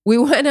 we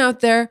went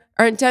out there,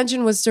 our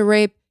intention was to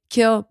rape,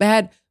 kill,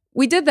 behead.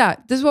 We did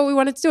that. This is what we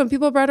wanted to do. And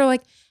people abroad are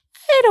like,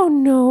 I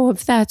don't know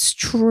if that's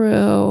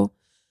true.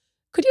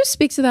 Could you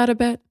speak to that a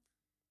bit?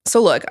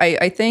 So look,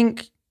 I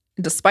think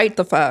despite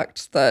the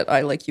fact that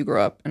I, like you,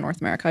 grew up in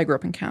North America, I grew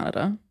up in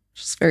Canada,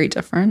 which is very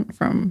different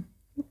from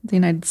the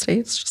United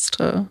States, just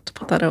to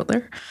put that out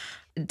there.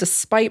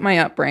 Despite my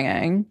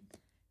upbringing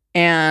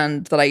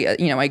and that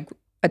I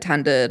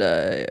attended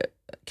a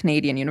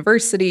Canadian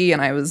university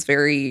and I was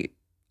very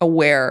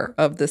aware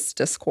of this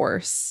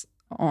discourse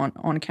on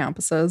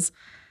campuses,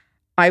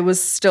 I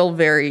was still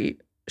very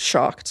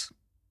shocked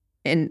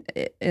in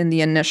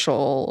the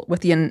initial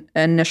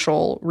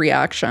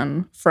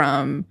reaction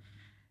from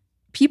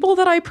people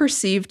that I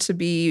perceived to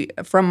be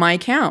from my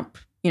camp,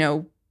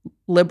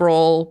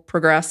 liberal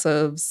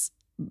progressives,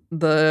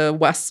 the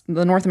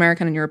North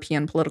American and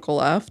European political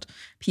left,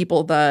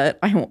 people that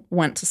I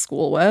went to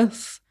school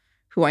with,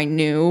 who I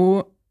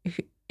knew,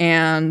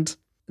 and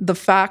the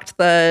fact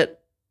that,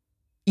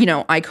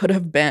 I could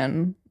have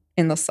been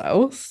in the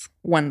South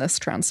when this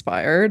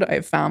transpired. I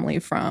have family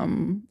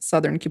from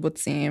southern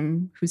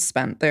kibbutzim who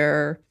spent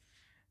their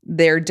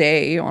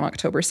day on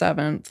October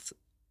 7th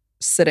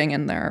sitting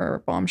in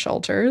their bomb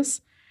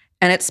shelters.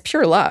 And it's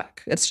pure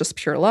luck. It's just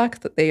pure luck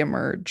that they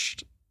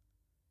emerged,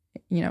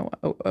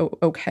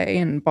 okay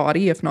in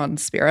body, if not in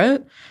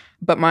spirit.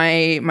 But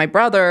my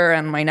brother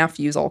and my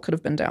nephews all could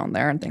have been down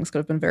there and things could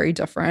have been very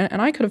different.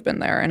 And I could have been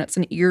there. And it's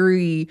an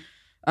eerie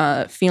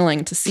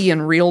feeling to see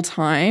in real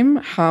time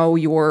how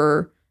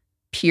your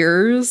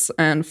peers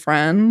and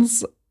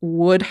friends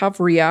would have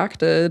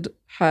reacted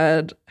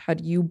had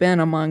you been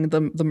among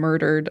the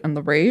murdered and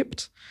the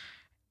raped.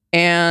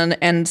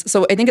 And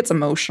so I think it's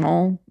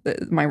emotional.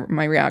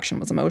 My reaction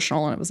was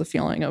emotional, and it was a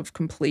feeling of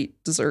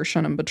complete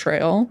desertion and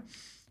betrayal.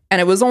 And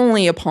it was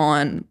only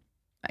upon,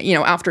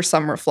 after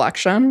some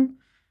reflection,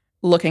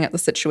 looking at the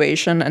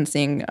situation and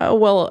seeing, oh,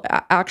 well,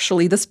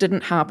 actually, this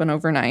didn't happen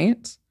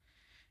overnight.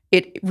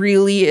 It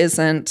really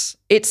isn't.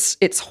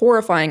 It's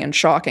horrifying and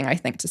shocking, I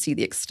think, to see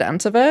the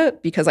extent of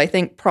it, because I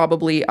think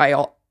probably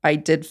I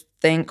did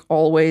think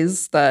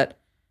always that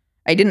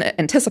I didn't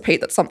anticipate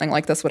that something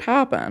like this would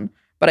happen,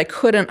 but I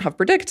couldn't have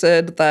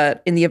predicted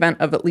that in the event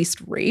of at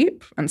least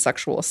rape and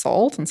sexual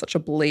assault and such a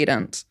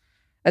blatant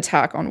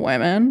attack on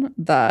women,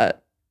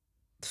 that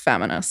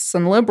feminists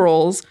and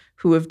liberals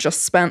who have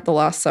just spent the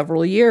last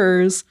several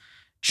years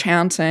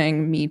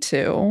chanting Me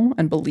Too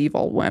and Believe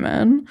All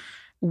Women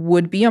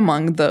would be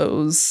among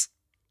those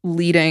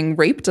leading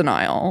rape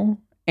denial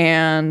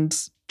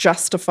and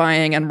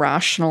justifying and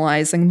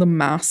rationalizing the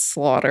mass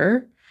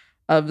slaughter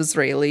of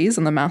Israelis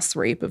and the mass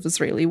rape of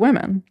Israeli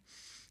women.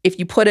 If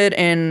you put it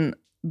in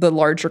the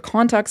larger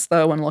context,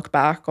 though, and look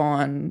back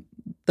on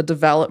the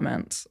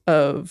development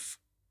of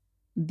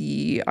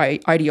the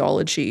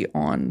ideology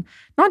on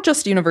not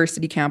just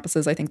university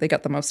campuses, I think they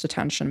get the most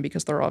attention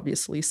because they're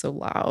obviously so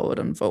loud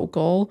and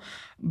vocal,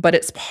 but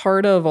it's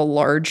part of a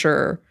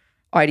larger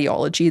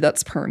ideology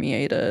that's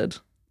permeated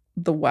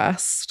the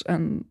West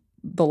and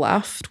the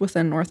left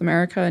within North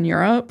America and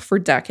Europe for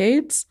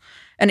decades.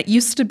 And it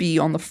used to be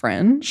on the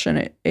fringe,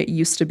 and it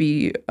used to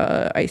be,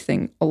 I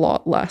think, a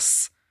lot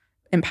less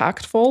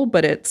impactful,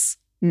 but it's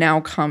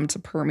now come to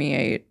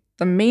permeate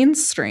the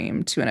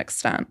mainstream to an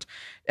extent,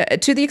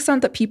 to the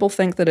extent that people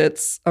think that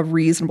it's a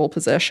reasonable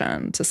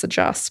position to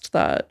suggest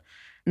that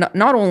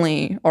not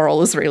only are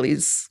all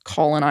Israelis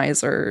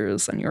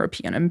colonizers and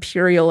European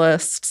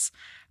imperialists,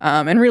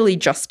 and really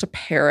just to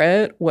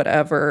parrot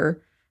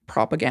whatever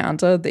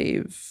propaganda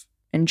they've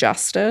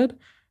ingested,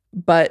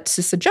 but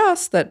to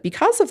suggest that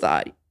because of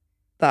that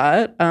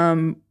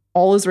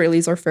all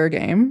Israelis are fair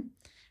game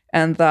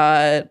and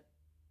that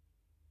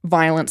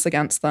violence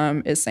against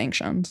them is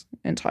sanctioned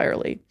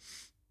entirely.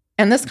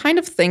 And this kind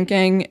of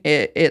thinking,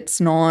 it's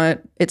not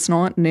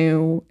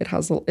new. It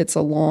has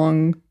a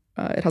long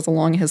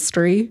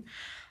history.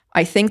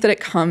 I think that it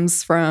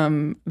comes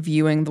from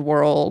viewing the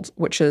world,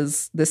 which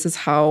is this is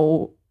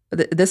how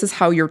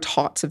you're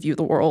taught to view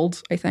the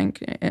world, I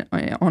think,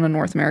 on a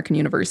North American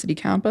university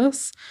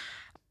campus,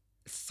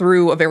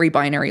 through a very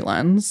binary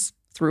lens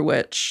through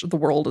which the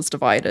world is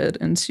divided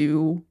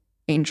into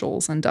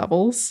angels and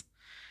devils.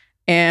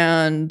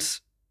 And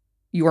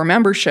your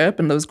membership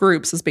in those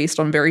groups is based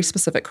on very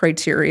specific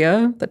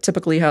criteria that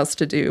typically has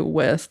to do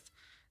with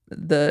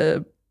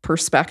the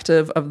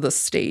perspective of the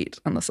state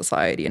and the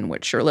society in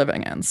which you're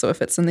living in. So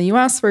if it's in the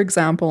US, for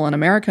example, and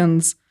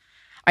Americans,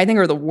 I think,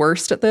 are the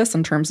worst at this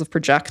in terms of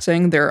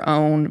projecting their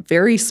own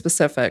very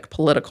specific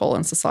political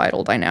and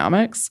societal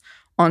dynamics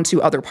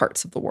onto other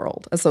parts of the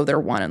world, as though they're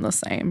one and the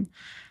same.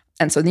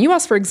 And so in the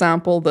US, for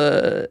example,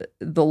 the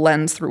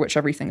lens through which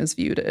everything is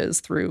viewed is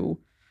through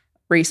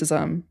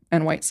racism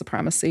and white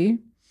supremacy.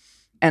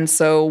 And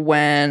so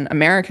when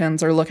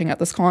Americans are looking at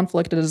this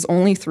conflict, it is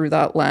only through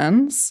that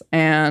lens,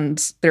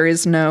 and there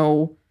is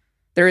no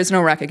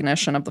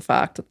recognition of the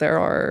fact that there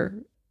are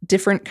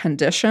different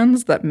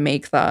conditions that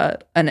make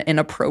that an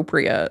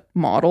inappropriate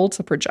model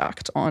to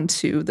project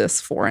onto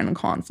this foreign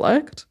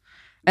conflict.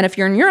 And if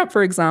you're in Europe,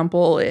 for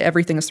example,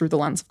 everything is through the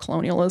lens of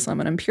colonialism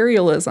and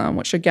imperialism,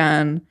 which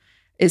again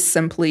is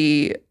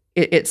simply,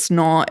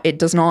 it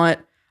does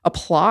not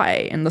apply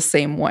in the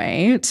same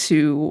way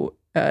to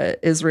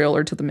Israel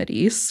or to the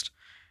Mideast.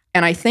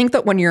 And I think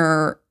that when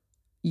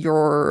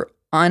you're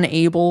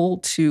unable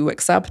to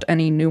accept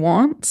any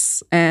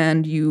nuance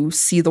and you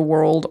see the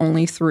world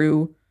only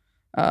through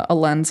a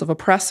lens of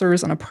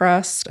oppressors and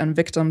oppressed and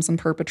victims and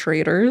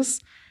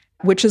perpetrators,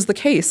 which is the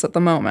case at the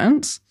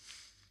moment,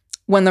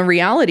 when the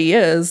reality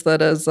is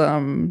that, as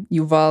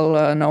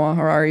Yuval Noah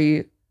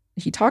Harari,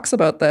 he talks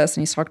about this,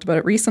 and he's talked about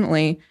it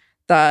recently,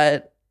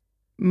 that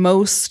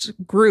most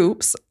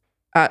groups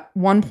at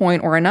one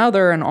point or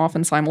another, and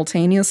often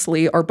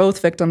simultaneously, are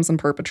both victims and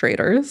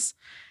perpetrators.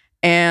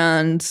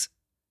 And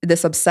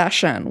this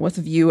obsession with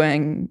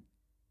viewing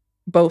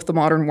both the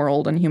modern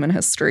world and human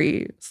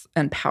history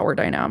and power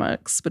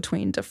dynamics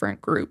between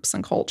different groups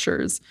and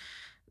cultures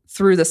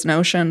through this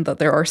notion that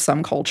there are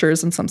some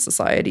cultures and some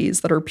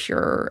societies that are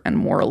pure and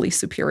morally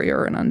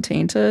superior and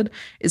untainted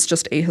is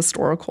just a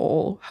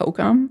historical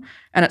hokum,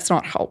 and it's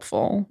not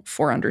helpful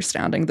for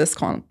understanding this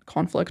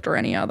conflict or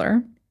any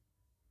other.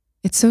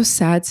 It's so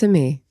sad to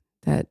me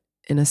that,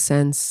 in a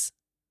sense,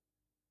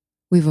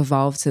 we've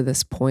evolved to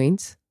this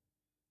point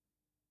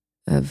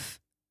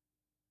of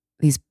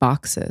these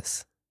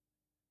boxes.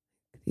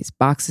 These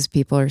boxes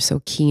people are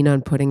so keen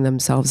on putting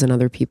themselves and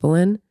other people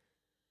in,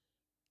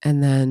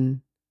 and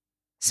then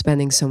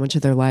spending so much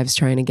of their lives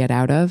trying to get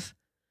out of.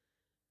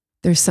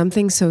 There's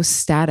something so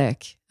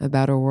static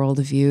about a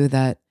worldview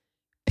that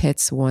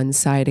pits one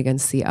side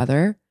against the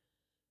other.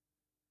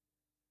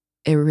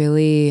 It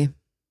really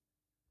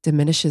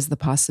diminishes the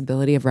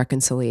possibility of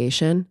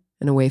reconciliation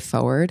and a way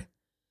forward.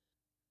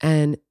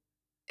 And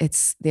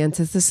it's the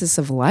antithesis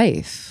of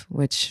life,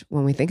 which,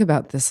 when we think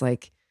about this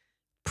like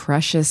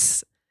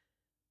precious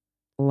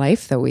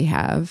life that we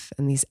have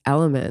and these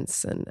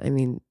elements, and I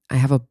mean, I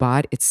have a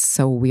body. It's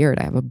so weird.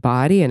 I have a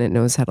body and it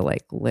knows how to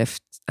like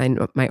lift. I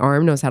know my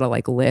arm knows how to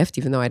like lift,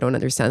 even though I don't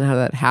understand how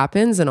that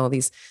happens, and all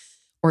these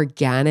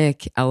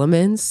organic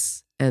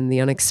elements and the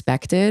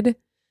unexpected,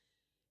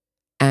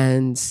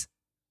 and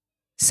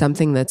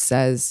something that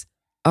says,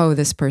 oh,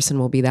 this person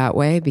will be that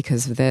way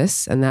because of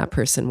this, and that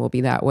person will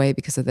be that way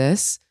because of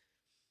this.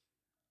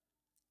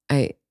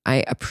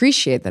 I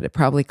appreciate that it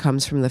probably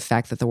comes from the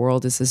fact that the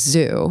world is a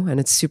zoo and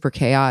it's super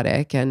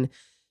chaotic and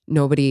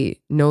nobody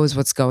knows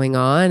what's going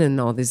on, and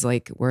all these,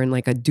 like, we're in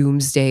like a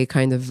doomsday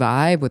kind of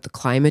vibe with the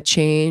climate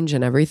change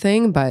and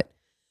everything. But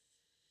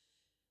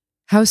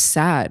how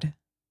sad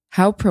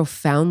How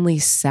profoundly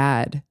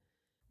sad.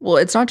 Well,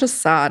 it's not just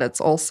sad,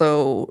 it's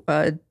also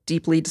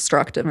deeply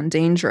destructive and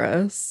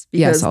dangerous.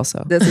 Because Yes,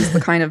 also. this is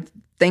the kind of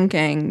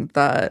thinking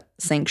that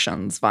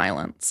sanctions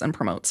violence and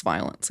promotes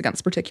violence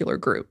against particular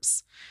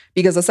groups.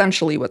 Because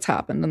essentially what's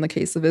happened in the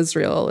case of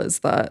Israel is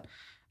that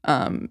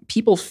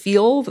people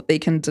feel that they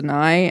can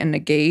deny and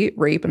negate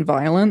rape and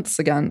violence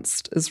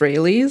against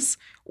Israelis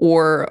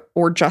or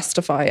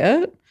justify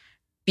it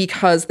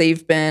because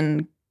they've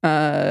been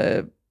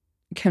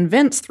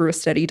convinced through a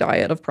steady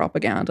diet of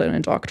propaganda and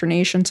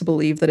indoctrination to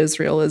believe that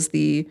Israel is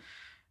the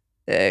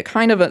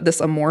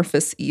this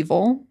amorphous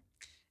evil.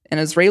 And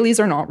Israelis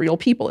are not real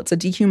people. It's a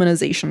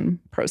dehumanization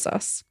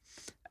process.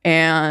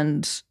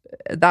 And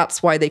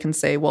that's why they can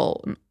say,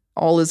 well,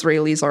 all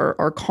Israelis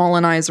are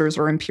colonizers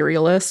or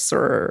imperialists,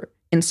 or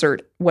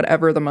insert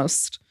whatever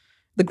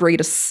the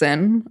greatest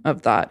sin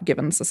of that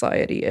given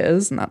society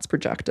is, and that's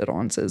projected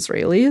onto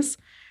Israelis.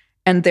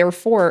 And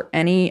therefore,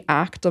 any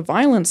act of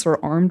violence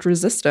or armed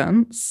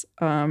resistance,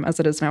 as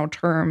it is now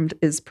termed,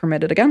 is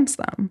permitted against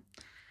them.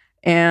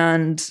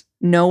 And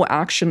no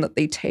action that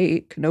they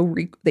take,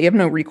 they have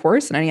no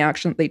recourse, and any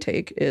action that they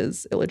take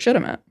is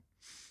illegitimate.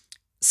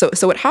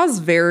 So it has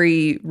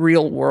very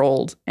real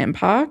world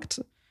impact.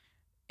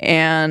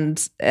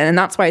 And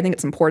that's why I think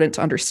it's important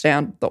to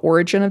understand the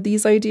origin of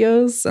these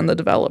ideas and the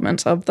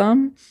development of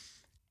them.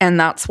 And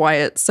that's why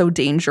it's so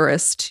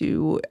dangerous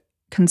to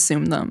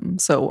consume them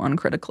so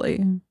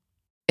uncritically.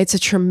 It's a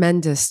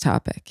tremendous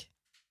topic.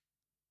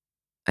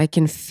 I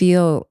can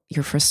feel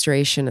your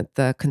frustration at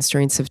the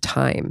constraints of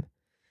time,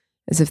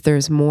 as if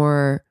there's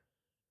more.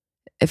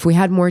 If we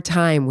had more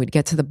time, we'd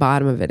get to the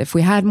bottom of it. If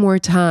we had more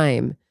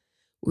time,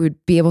 we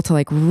would be able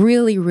to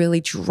really,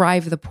 really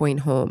drive the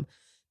point home.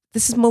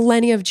 This is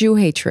millennia of Jew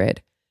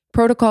hatred,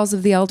 protocols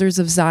of the elders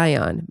of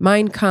Zion,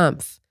 Mein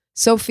Kampf,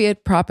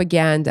 Soviet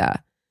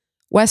propaganda,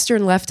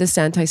 Western leftist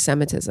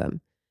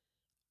anti-Semitism.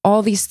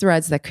 All these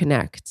threads that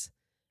connect.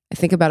 I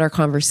think about our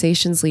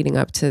conversations leading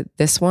up to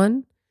this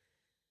one.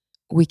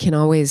 We can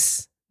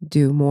always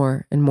do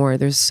more and more.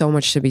 There's so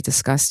much to be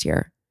discussed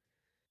here.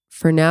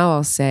 For now,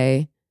 I'll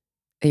say,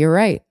 you're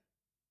right.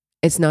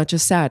 It's not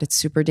just sad, it's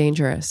super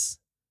dangerous.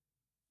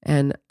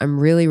 And I'm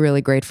really,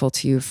 really grateful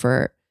to you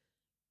for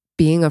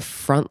being a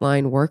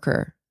frontline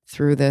worker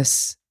through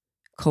this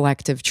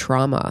collective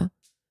trauma,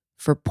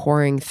 for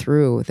pouring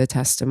through the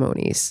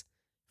testimonies,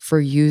 for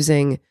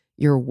using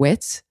your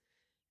wit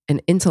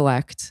and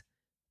intellect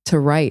to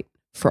write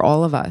for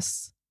all of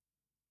us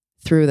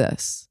through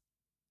this.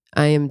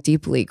 I am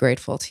deeply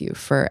grateful to you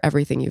for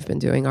everything you've been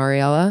doing,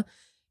 Ariela,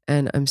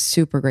 and I'm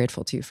super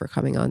grateful to you for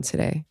coming on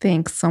today.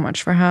 Thanks so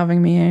much for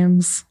having me,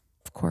 Ames.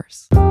 Of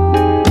course.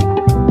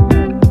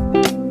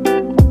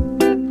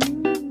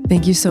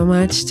 Thank you so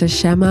much to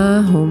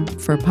Shema, Home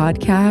for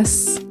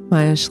Podcasts,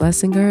 Maya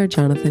Schlesinger,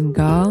 Jonathan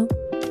Gall,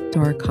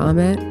 Dora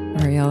Comet,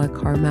 Ariela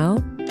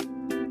Karmel.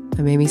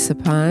 I'm Amy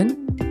Sapan.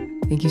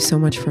 Thank you so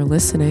much for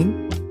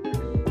listening.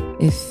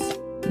 If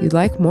you'd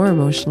like more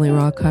emotionally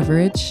raw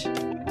coverage,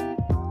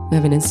 we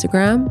have an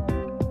Instagram,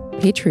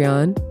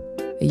 Patreon,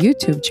 a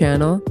YouTube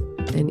channel,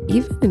 and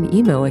even an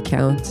email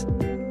account.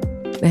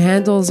 The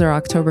handles are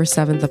October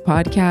 7th, the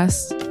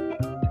podcast.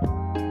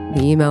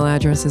 The email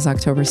address is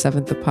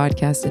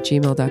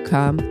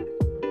october7thepodcast@gmail.com.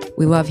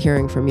 We love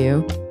hearing from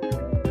you.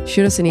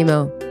 Shoot us an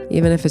email,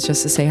 even if it's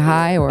just to say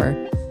hi or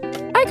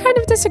I kind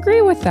of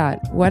disagree with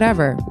that.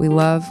 Whatever. We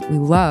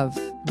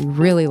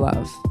really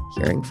love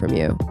hearing from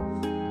you.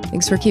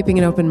 Thanks for keeping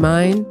an open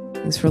mind.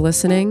 Thanks for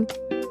listening.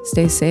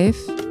 Stay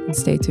safe and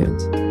stay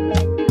tuned.